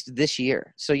released this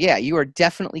year. So yeah, you are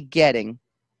definitely getting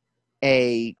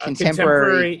a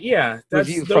contemporary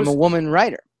review from a woman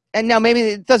writer. And now maybe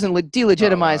it doesn't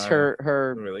delegitimize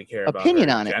her really care opinion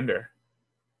about on gender. It.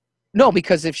 No,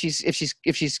 because if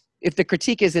the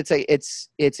critique is it's a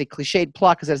cliched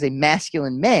plot because there's a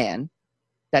masculine man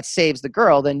that saves the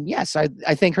girl, then yes, I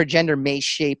think her gender may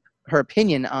shape her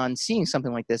opinion on seeing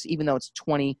something like this, even though it's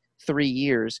 23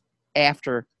 years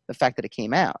after the fact that it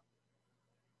came out.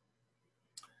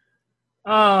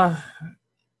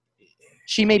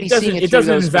 She may be seeing it. It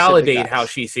doesn't invalidate how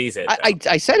she sees it.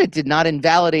 I said it did not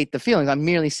invalidate the feelings. I'm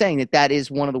merely saying that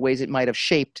is one of the ways it might have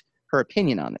shaped her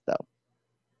opinion on it, though.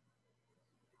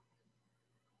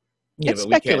 Yeah, it's but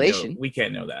speculation. We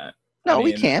can't know that. No,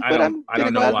 we can't. But I'm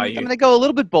going to go a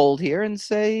little bit bold here and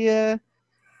say,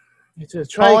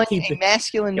 calling a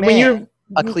masculine man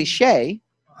a cliche.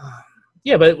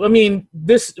 Yeah, but I mean,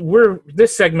 this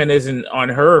segment isn't on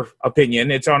her opinion;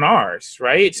 it's on ours,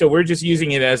 right? So we're just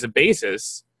using it as a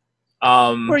basis.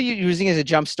 Or you using it as a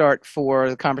jumpstart for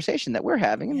the conversation that we're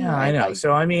having. Yeah, I know.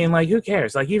 So I mean, like, who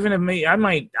cares? Like, even if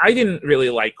I didn't really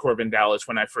like Corbin Dallas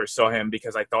when I first saw him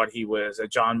because I thought he was a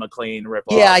John McClane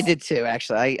ripoff. Yeah, I did too.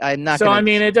 Actually, I'm not. So I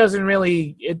mean, it doesn't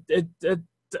really.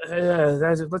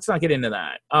 Let's not get into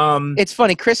that. It's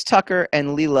funny. Chris Tucker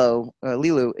and Lilu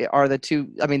are the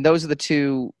two. I mean, those are the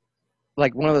two.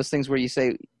 Like one of those things where you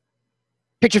say,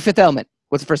 "Picture Fifth Element."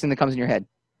 What's the first thing that comes in your head?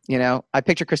 I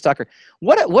picture Chris Tucker.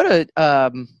 What a I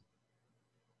don't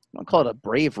call it a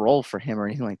brave role for him or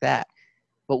anything like that,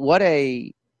 but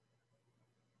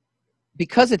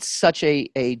because it's such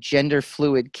a gender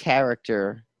fluid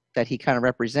character that he kind of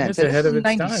represents. It's ahead of its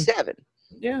 97. Time.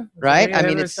 Yeah. Right. I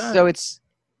mean,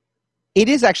 it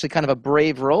is actually kind of a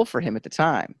brave role for him at the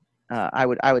time. I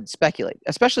would speculate,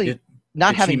 especially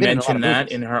not having been in a lot of movies. Did she mention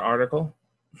that in her article?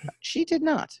 She did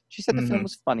not. She said the film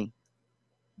was funny.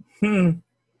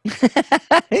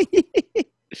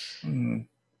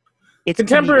 It's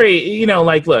contemporary,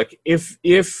 like, look, if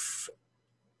it's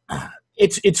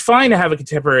fine to have a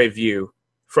contemporary view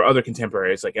for other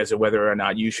contemporaries, like as to whether or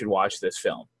not you should watch this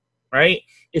film, right?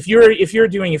 If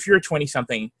you're 20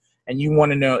 something and you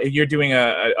want to know, if you're doing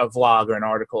a vlog or an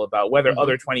article about whether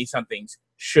other 20 somethings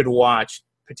should watch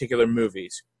particular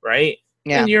movies, right?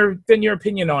 Yeah. Then your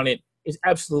opinion on it is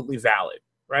absolutely valid,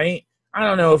 right? I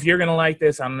don't know if you're gonna like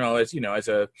this. I don't know, as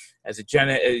a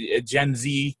Gen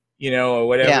Z, or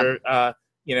whatever.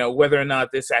 Yeah. Whether or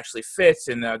not this actually fits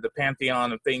in the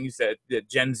pantheon of things that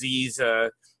Gen Zs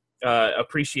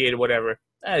appreciate or whatever.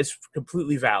 That is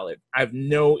completely valid. I have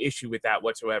no issue with that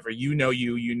whatsoever. You know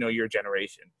your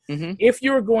generation. Mm-hmm. If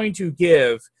you're going to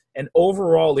give an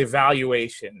overall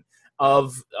evaluation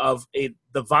of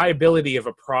the viability of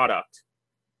a product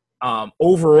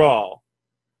overall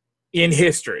in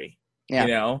history.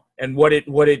 Yeah. And what it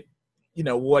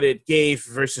gave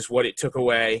versus what it took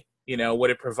away, what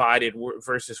it provided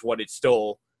versus what it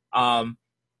stole. Then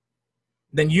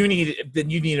you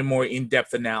need a more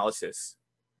in-depth analysis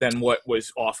than what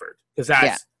was offered, because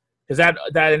that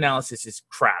analysis is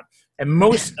crap. And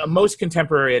most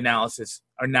contemporary analyses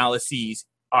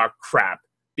are crap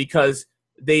because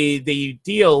they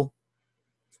deal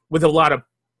with a lot of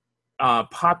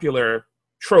popular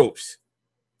tropes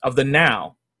of the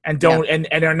now. And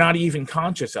and are not even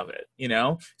conscious of it,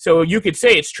 So you could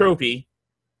say it's tropey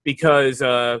because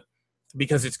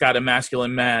it's got a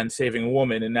masculine man saving a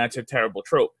woman, and that's a terrible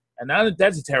trope. And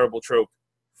that's a terrible trope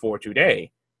for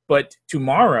today. But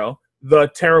tomorrow, the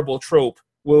terrible trope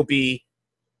will be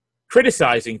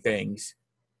criticizing things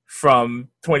from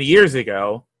 20 years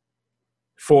ago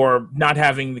for not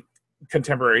having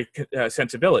contemporary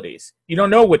sensibilities. You don't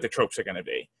know what the tropes are going to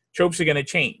be. Tropes are going to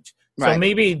change. So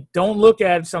maybe don't look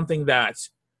at something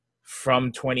that's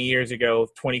from 20 years ago,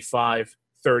 25,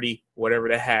 30, whatever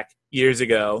the heck, years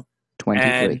ago.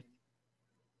 23.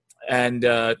 And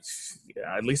at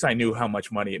least I knew how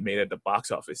much money it made at the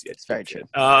box office. It's very true.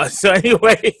 So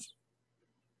anyway,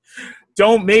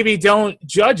 don't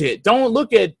judge it. Don't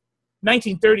look at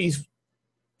 1930s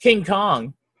King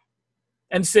Kong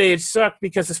and say it sucked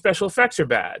because the special effects are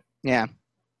bad. Yeah.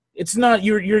 It's not.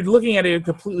 You're looking at it in a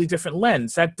completely different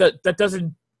lens. That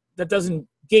doesn't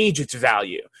gauge its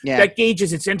value. Yeah. That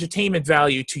gauges its entertainment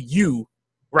value to you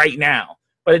right now,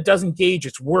 but it doesn't gauge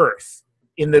its worth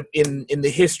in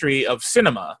the history of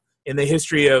cinema, in the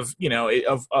history of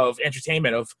of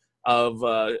entertainment,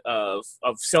 of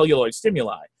celluloid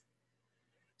stimuli.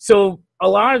 So a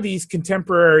lot of these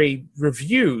contemporary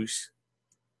reviews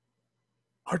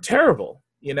are terrible.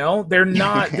 They're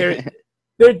not.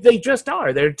 They just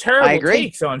are. They're terrible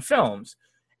takes on films,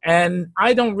 and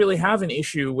I don't really have an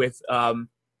issue with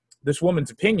this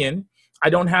woman's opinion. I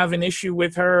don't have an issue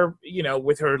with her,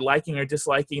 with her liking or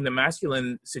disliking the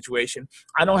masculine situation.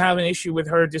 I don't have an issue with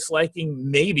her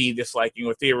maybe disliking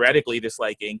or theoretically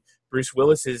disliking Bruce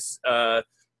Willis's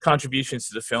contributions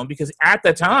to the film, because at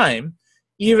the time,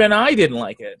 even I didn't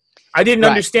like it. I didn't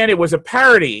understand it was a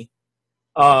parody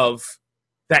of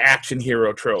the action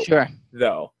hero trope,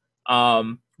 though,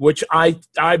 which I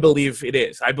believe it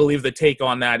is. I believe the take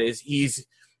on that is he's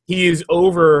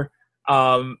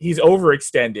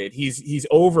overextended. He's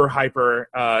over hyper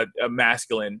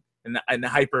masculine and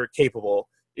hyper capable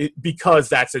because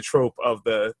that's a trope of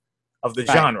the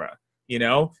genre,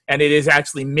 and it is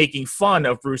actually making fun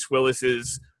of Bruce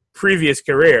Willis's previous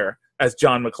career as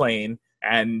John McClane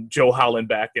and Joe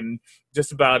Hollenbeck and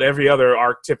just about every other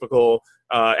archetypical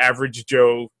average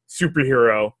Joe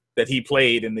superhero that he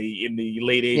played in the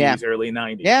late 80s, early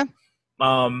 90s. Yeah.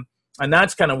 And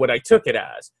that's kind of what I took it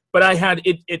as. But I had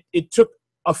it took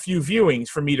a few viewings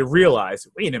for me to realize,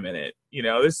 wait a minute,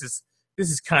 this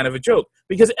is kind of a joke,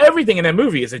 because everything in that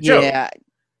movie is a joke.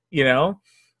 Yeah.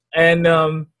 And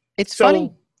it's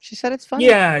funny. She said it's funny.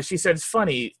 Yeah, she said it's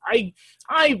funny.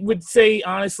 I would say,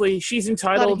 honestly, she's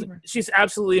entitled. She's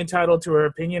absolutely entitled to her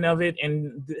opinion of it,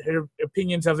 and her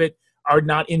opinions of it are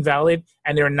not invalid,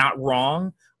 and they're not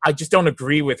wrong. I just don't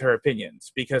agree with her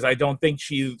opinions, because I don't think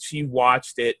she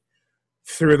watched it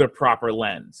through the proper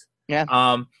lens. Yeah.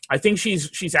 I think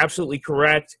she's absolutely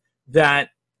correct that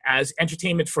as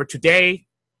entertainment for today,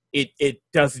 it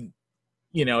doesn't.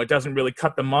 It doesn't really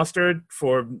cut the mustard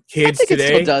for kids today. I think it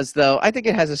still does, though. I think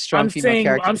it has a strong female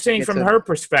character. I'm saying from her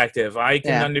perspective, I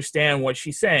can understand what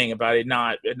she's saying about it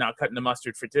not cutting the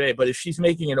mustard for today. But if she's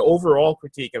making an overall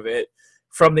critique of it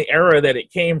from the era that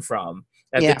it came from,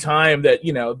 at the time that,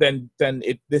 then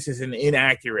this is an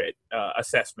inaccurate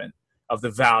assessment of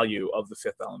the value of The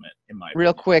Fifth Element, in my opinion.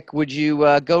 Real quick, would you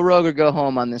go rogue or go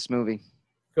home on this movie?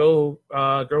 Go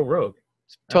rogue.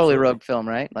 It's totally rogue film,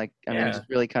 right? Like, I mean, it's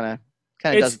really kind of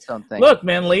does its own thing. Look,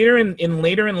 man, later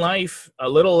in life, a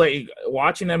little like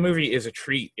watching that movie is a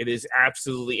treat. It is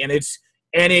absolutely, and it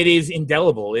is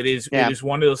indelible. It is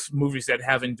one of those movies that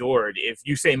have endured. If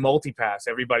you say Multipass,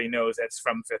 everybody knows that's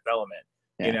from Fifth Element.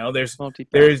 Yeah.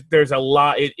 There's a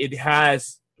lot. It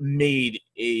has made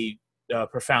a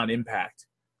profound impact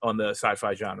on the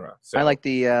sci-fi genre. So I like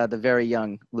the very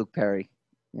young Luke Perry.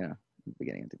 In the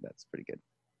beginning, I think that's pretty good.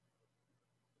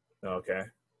 Okay.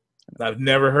 I've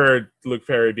never heard Luke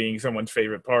Perry being someone's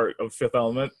favorite part of Fifth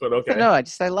Element, but okay. No, I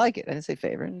like it. I didn't say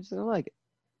favorite. I just like it.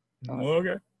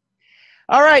 Okay.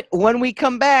 All right. When we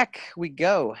come back, we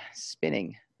go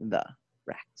spinning the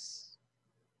racks.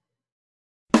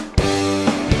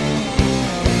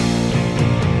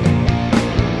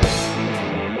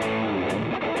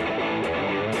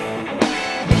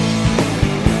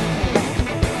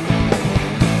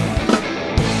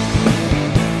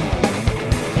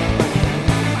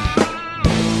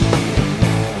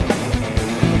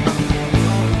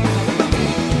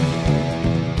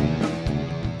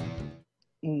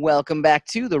 Welcome back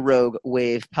to the Rogue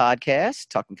Wave podcast,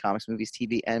 talking comics, movies,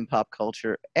 TV, and pop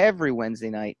culture every Wednesday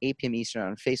night, 8 p.m. Eastern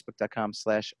on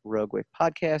Facebook.com/Rogue Wave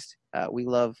podcast. We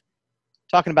love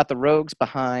talking about the rogues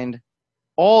behind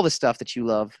all the stuff that you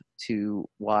love to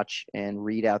watch and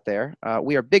read out there.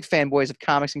 We are big fanboys of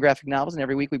comics and graphic novels, and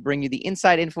every week we bring you the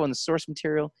inside info and the source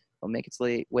material that will make its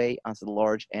way onto the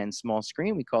large and small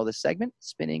screen. We call this segment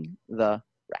Spinning the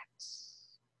Racks.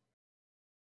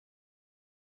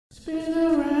 Spin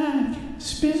the rack,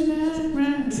 spin that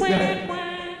rack.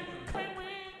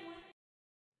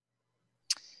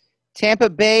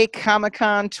 Tampa Bay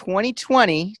ComicCon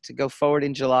 2020 to go forward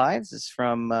in July. This is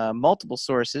from multiple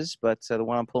sources, but the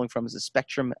one I'm pulling from is the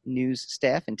Spectrum News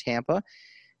staff in Tampa.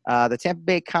 The Tampa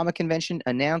Bay Comic Convention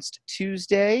announced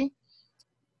Tuesday.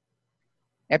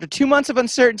 After 2 months of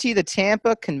uncertainty, the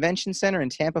Tampa Convention Center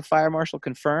and Tampa Fire Marshal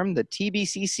confirmed the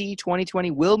TBCC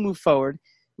 2020 will move forward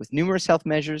with numerous health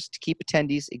measures to keep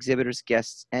attendees, exhibitors,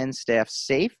 guests, and staff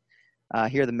safe.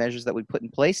 Here are the measures that we put in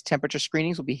place. Temperature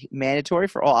screenings will be mandatory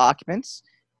for all occupants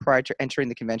prior to entering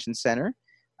the convention center.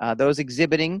 Those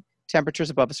exhibiting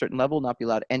temperatures above a certain level will not be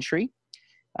allowed entry.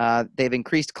 They've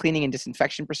increased cleaning and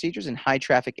disinfection procedures in high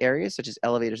traffic areas such as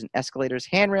elevators and escalators,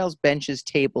 handrails, benches,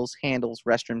 tables, handles,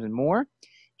 restrooms, and more.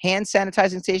 Hand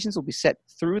sanitizing stations will be set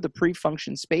through the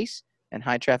pre-function space and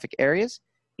high traffic areas.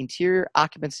 Interior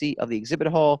occupancy of the exhibit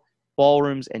hall,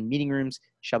 ballrooms, and meeting rooms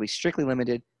shall be strictly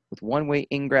limited with one-way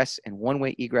ingress and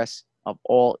one-way egress of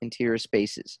all interior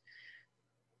spaces.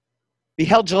 Be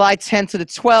held July 10th to the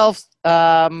 12th.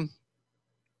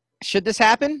 Should this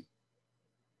happen?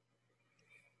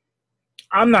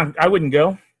 I wouldn't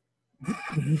go.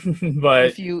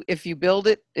 But if you build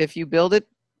it,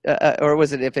 or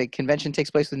was it if a convention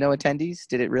takes place with no attendees?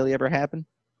 Did it really ever happen?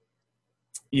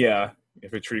 Yeah,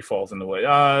 if a tree falls in the way.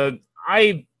 I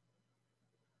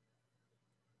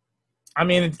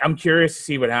mean, I'm curious to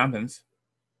see what happens.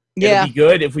 Yeah. It'd be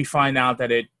good if we find out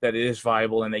that it is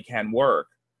viable and they can work.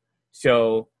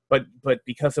 So, but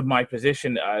because of my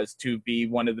position as to be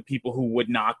one of the people who would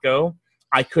not go,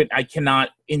 I cannot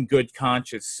in good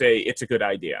conscience say it's a good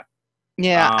idea.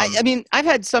 Yeah, I mean, I've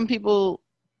had some people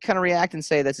kind of react and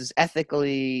say this is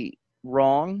ethically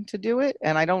wrong to do it,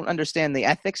 and I don't understand the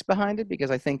ethics behind it because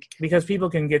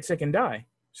people can get sick and die.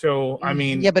 So I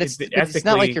mean, yeah, but it's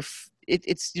not like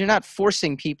you're not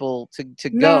forcing people to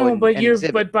go. No,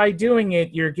 but by doing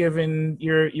it,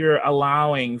 you're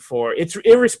allowing for it's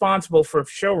irresponsible for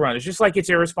showrunners, just like it's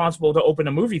irresponsible to open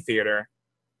a movie theater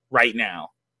right now.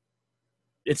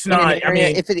 It's not.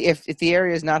 If the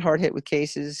area is not hard hit with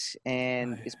cases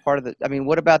and is part of the, I mean,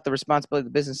 what about the responsibility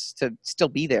of the business to still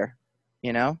be there?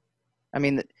 You know, I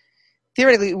mean.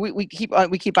 Theoretically, we keep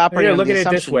operating. Here, look at it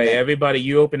this way: everybody,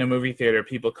 you open a movie theater,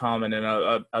 people come, and then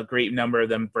a great number of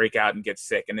them break out and get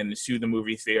sick, and then they sue the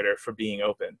movie theater for being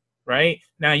open. Right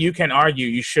now, you can argue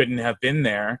you shouldn't have been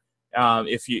there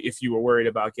if you were worried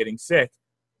about getting sick,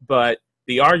 but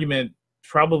the argument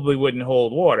probably wouldn't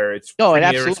hold water. It's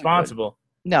irresponsible.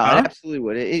 No, it absolutely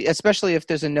would, especially if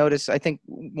there's a notice. I think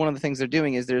one of the things they're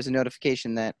doing is there's a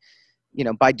notification that, you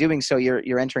know, by doing so,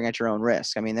 you're entering at your own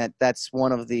risk. I mean, that's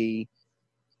one of the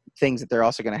things that they're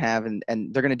also going to have, and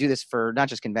they're going to do this for not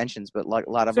just conventions, but a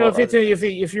lot of. So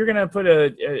if you're going to put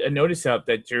a notice up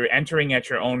that you're entering at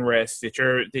your own risk, that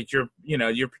you're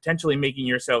potentially making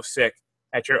yourself sick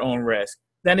at your own risk,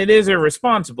 then it is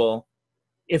irresponsible.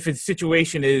 If the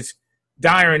situation is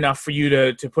dire enough for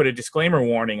you to put a disclaimer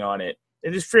warning on it,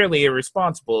 it is fairly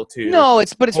irresponsible to. No,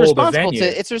 it's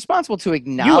responsible to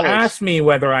acknowledge. You asked me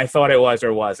whether I thought it was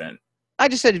or wasn't. I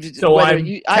just said so. I'm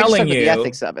telling you the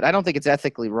ethics of it. I don't think it's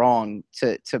ethically wrong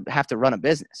to have to run a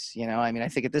business. You know, I mean, I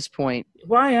think at this point.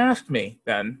 Why ask me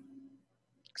then?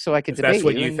 So I could debate that's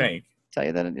what you think. Tell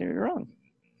you that you're wrong.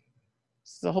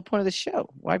 This is the whole point of the show.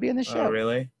 Why be in the show? Oh,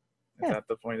 really? Yeah. Is that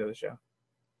the point of the show?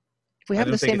 If we have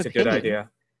the same opinion, it's a good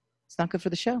idea. It's not good for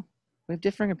the show. We have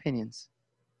differing opinions.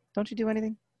 Don't you do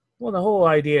anything? Well, the whole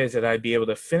idea is that I'd be able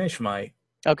to finish my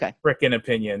frickin'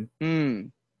 opinion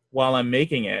while I'm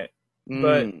making it.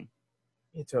 But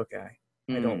it's okay.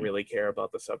 I don't really care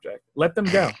about the subject. Let them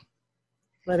go.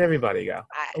 Let everybody go.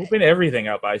 Open everything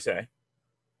up, I say.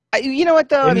 You know what,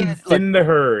 though? Thin the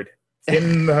herd.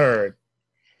 Thin the herd.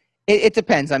 It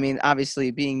depends. I mean,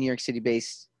 obviously, being New York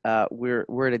City-based,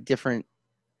 we're at a different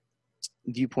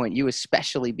viewpoint. You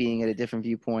especially being at a different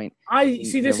viewpoint.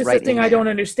 This is the thing I don't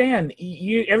understand.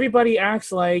 Everybody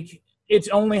acts like it's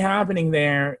only happening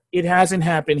there. It hasn't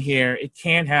happened here. It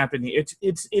can't happen here.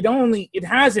 It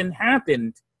hasn't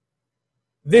happened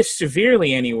this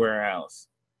severely anywhere else.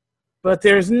 But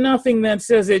there's nothing that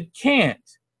says it can't.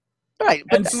 Right.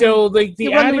 But so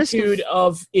the attitude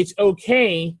of it's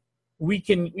okay, we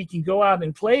can go out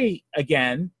and play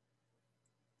again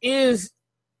is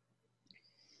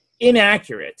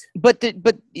inaccurate. But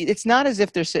it's not as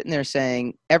if they're sitting there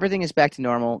saying everything is back to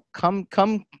normal. Come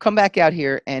back out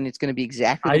here, and it's going to be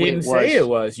exactly the way it was. I didn't say it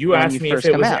was. You asked me if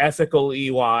it was ethically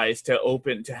wise to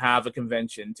have a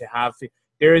convention, to have.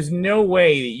 There is no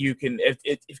way that you can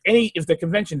if the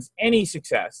convention's any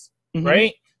success,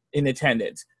 right, in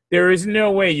attendance, There is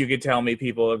no way you could tell me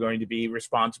people are going to be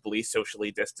responsibly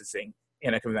socially distancing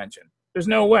in a convention. There's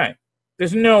no way.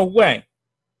 There's no way.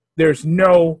 There's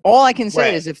no. All I can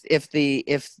say way. is if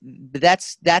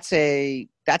that's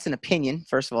an opinion.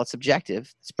 First of all, it's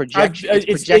subjective. It's projection.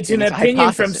 It's an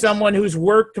opinion from someone who's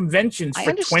worked conventions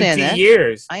for 20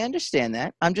 years. I understand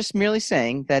that. I'm just merely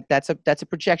saying that that's a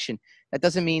projection. That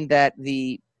doesn't mean that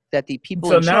the people.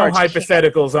 So in now charge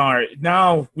hypotheticals aren't.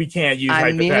 Now we can't use hypotheticals.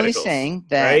 I'm merely saying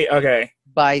that. Right? Okay.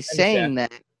 By saying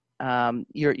that,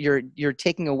 you're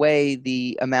taking away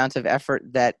the amount of effort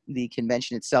that the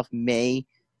convention itself may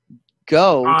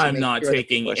go. I'm not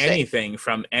taking anything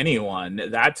from anyone.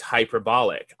 That's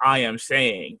hyperbolic. I am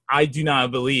saying I do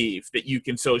not believe that you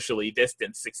can socially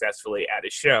distance successfully at a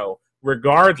show,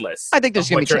 regardless. I think there's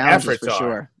going to be challenges for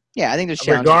sure. Yeah, I think there's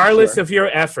challenges. Regardless of your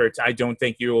efforts, I don't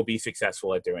think you will be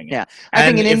successful at doing it. Yeah, I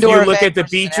think an indoor if you look at the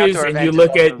beaches and you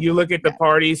look at the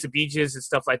parties, the beaches and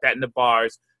stuff like that, and the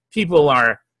bars, people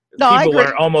are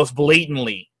almost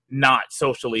blatantly not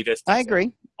socially distancing. I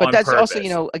agree. But that's purpose.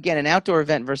 Also, again, an outdoor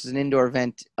event versus an indoor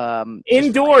event.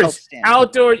 Indoors,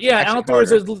 outdoors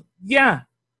is,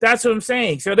 that's what I'm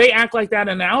saying. So they act like that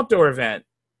in an outdoor event.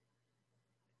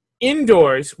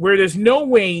 Indoors, where there's no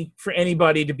way for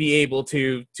anybody to be able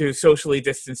to socially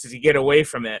distance to get away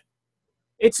from it,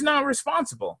 it's not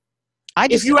responsible.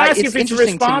 If you ask if it's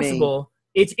responsible,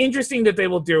 it's interesting that they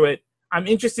will do it. I'm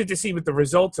interested to see what the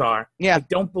results are. Yeah. I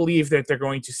don't believe that they're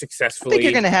going to successfully. I think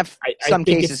you're going to have some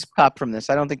cases pop from this.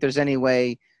 I don't think there's any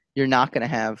way you're not going to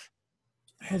have.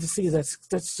 I had to see that's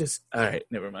just all right.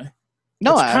 Never mind.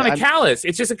 No, it's kind of callous.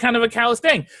 It's just a kind of a callous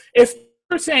thing. If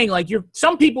you're saying like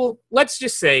some people, let's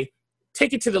just say,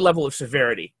 take it to the level of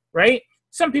severity, right?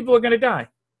 Some people are going to die.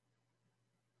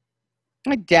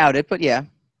 I doubt it, but yeah,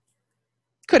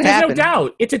 could happen. There's no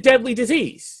doubt. It's a deadly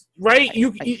disease. Right,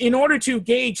 in order to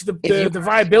gauge the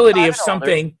viability of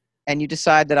something, and you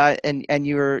decide that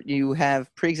you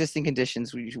have pre-existing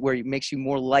conditions where it makes you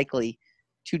more likely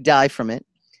to die from it.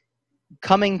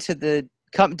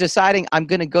 Deciding I'm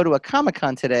going to go to a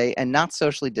Comic-Con today and not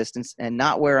socially distance and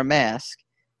not wear a mask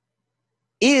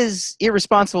is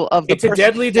irresponsible of the person. It's a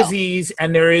deadly disease,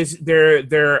 and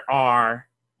there are.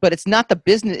 But it's not the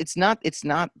business. It's not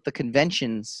the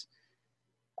conventions.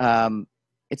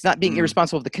 It's not being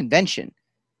irresponsible of the convention.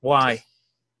 Why?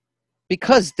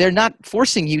 Because they're not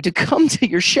forcing you to come to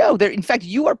your show. In fact,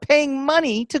 you are paying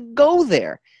money to go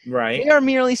there. Right. They are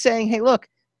merely saying, "Hey, look,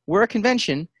 we're a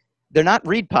convention." They're not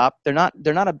Reed Pop. They're not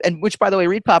and which, by the way,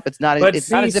 Reed Pop. It's not. But it's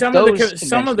see, not as if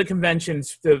some of the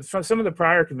conventions, some of the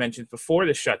prior conventions before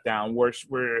the shutdown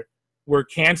were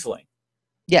canceling.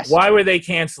 Yes. Why were they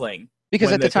canceling?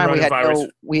 Because at the time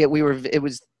we were. It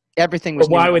was everything was.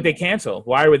 But why would they cancel?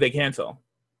 Why would they cancel?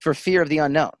 For fear of the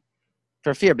unknown.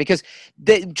 For fear, because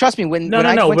trust me, when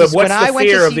what's the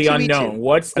fear of the unknown?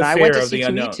 What's the fear of the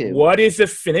unknown? What is the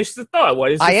finish the thought?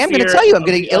 What is the I am going to tell you. I'm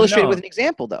going to illustrate it with an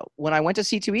example, though. When I went to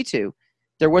C2E2,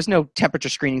 there was no temperature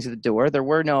screenings at the door. There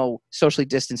were no socially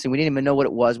distancing. We didn't even know what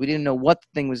it was. We didn't know what the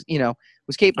thing was.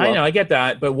 Was capable. I know, I get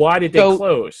that, but why did they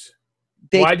close?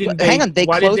 Why didn't they? Hang on, they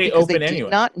closed because they did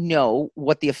not know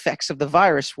what the effects of the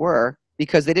virus were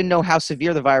because they didn't know how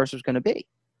severe the virus was going to be.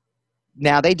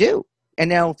 Now they do. And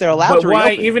now they're allowed to reopen.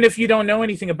 Why, even if you don't know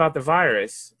anything about the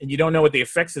virus and you don't know what the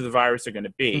effects of the virus are going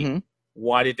to be,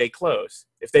 why did they close?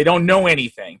 If they don't know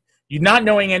anything, you not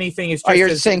knowing anything is just Are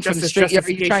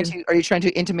you trying to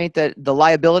intimate the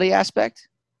liability aspect?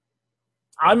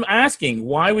 I'm asking,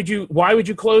 why would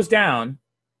you close down?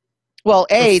 Well,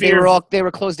 they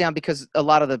were closed down because a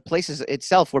lot of the places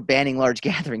itself were banning large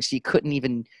gatherings. So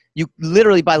you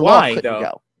literally by law couldn't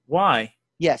go. Why?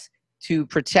 Yes. To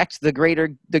protect the greater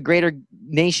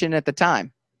nation at the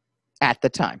time.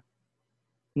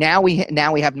 Now we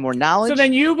have more knowledge. So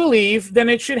then you believe then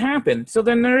it should happen. So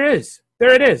then there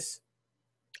it is.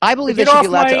 I believe they should be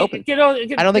allowed to open.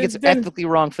 I don't think it's ethically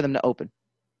wrong for them to open.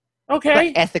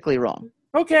 Okay. But ethically wrong.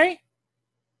 Okay.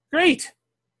 Great.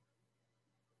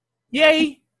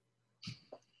 Yay.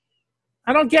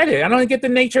 I don't get it. I don't get the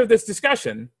nature of this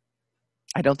discussion.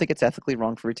 I don't think it's ethically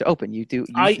wrong for it to open. You do.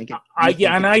 I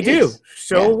do.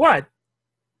 So what?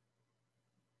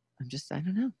 I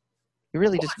don't know.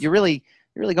 You're really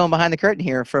going behind the curtain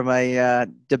here from a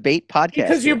debate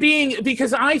podcast.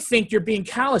 Because I think you're being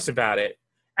callous about it.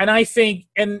 And I think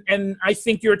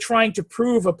you're trying to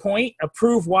prove a point,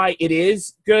 prove why it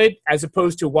is good as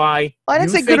opposed to why I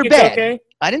didn't say good or bad. Okay.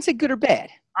 I didn't say good or bad.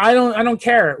 I don't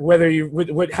care whether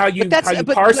how you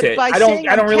parse it. I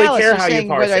don't really care how you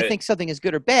parse whether it. I think something is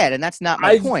good or bad, and that's not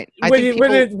my point.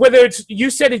 Whether it's you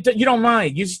said it, you don't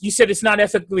mind. You said it's not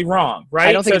ethically wrong, right?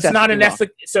 I don't think it's not an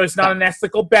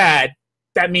ethical bad.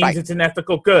 that means Right. it's an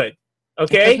ethical good. It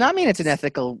Okay? does not mean it's an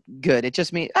ethical good. It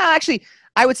just means actually,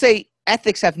 I would say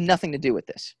ethics have nothing to do with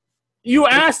this. You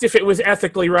asked if it was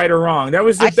ethically right or wrong. That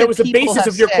was I the, said that was the people basis have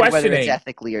of your said whether it's questioning.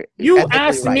 ethically or You ethically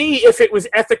asked right. me if it was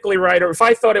ethically right or if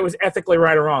I thought it was ethically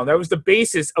right or wrong. That was the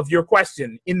basis of your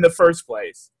question in the first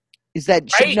place. Is that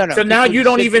Right? no? So now you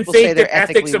don't should even people say think they're that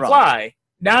ethics ethically wrong? apply.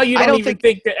 Now you I don't don't even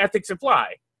think that ethics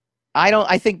apply.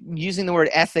 I think using the word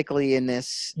ethically in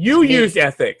this. You used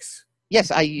ethics.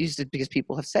 Yes, I used it because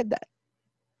people have said that.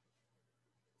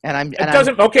 And I'm. It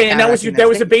doesn't. Okay, and that was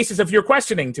counteracting the basis of your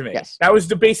questioning to me. Yes. That was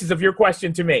the basis of your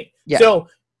question to me. Yes.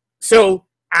 So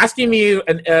asking me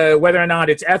whether or not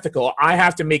it's ethical, I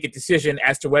have to make a decision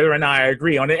as to whether or not I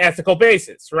agree on an ethical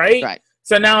basis, right? Right.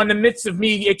 So now, in the midst of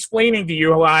me explaining to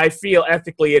you how I feel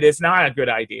ethically, it is not a good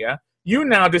idea. You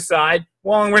now decide,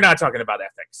 well, we're not talking about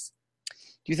ethics.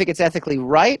 Do you think it's ethically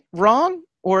right, wrong,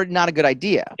 or not a good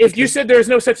idea? If you said there's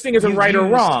no such thing as a right or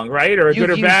wrong, right, or a good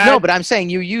or bad. No, but I'm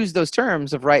saying you use those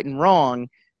terms of right and wrong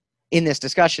in this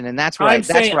discussion, and that's where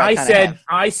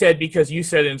I said because you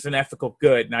said it's an ethical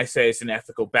good, and I say it's an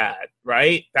ethical bad,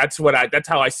 right? That's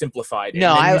how I simplified it.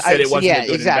 No, you said it wasn't yeah, a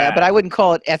good exactly. and bad. But I wouldn't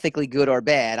call it ethically good or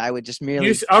bad. I would just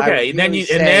merely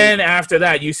then after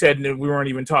that you said we weren't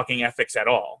even talking ethics at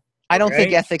all. I don't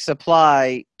think ethics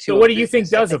apply to. So what do you think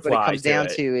does apply? What it comes down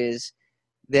to is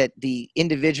that the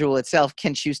individual itself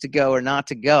can choose to go or not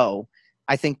to go.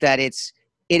 I think that it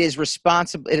is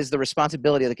responsible. It is the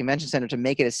responsibility of the convention center to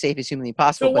make it as safe as humanly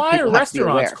possible. So why are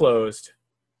restaurants closed?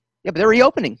 Yeah, but they're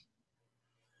reopening.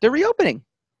 They're reopening.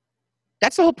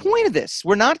 That's the whole point of this.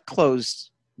 We're not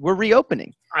closed. We're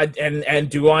reopening. And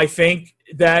do I think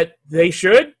that they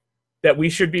should? That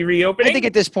we should be reopening? I think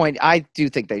at this point, I do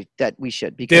think that we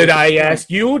should. Did I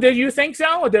ask you, did you think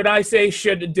so? Or did I say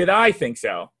did I think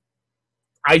so?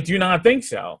 I do not think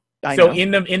so. So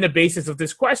in the basis of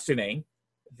this questioning,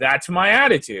 that's my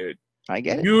attitude. I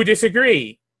get it. You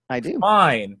disagree. I do.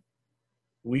 Fine.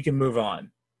 We can move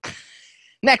on.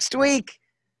 Next week.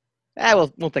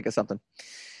 We'll think of something.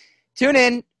 Tune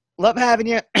in. Love having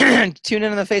you. Tune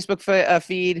in on the Facebook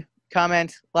feed.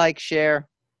 Comment, like, share.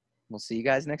 We'll see you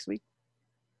guys next week.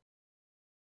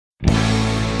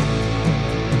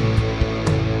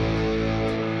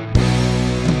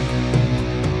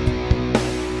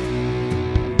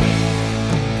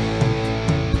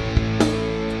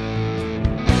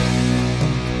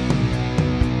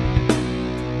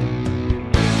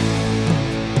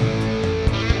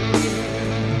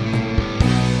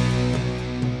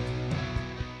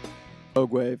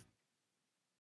 Wave.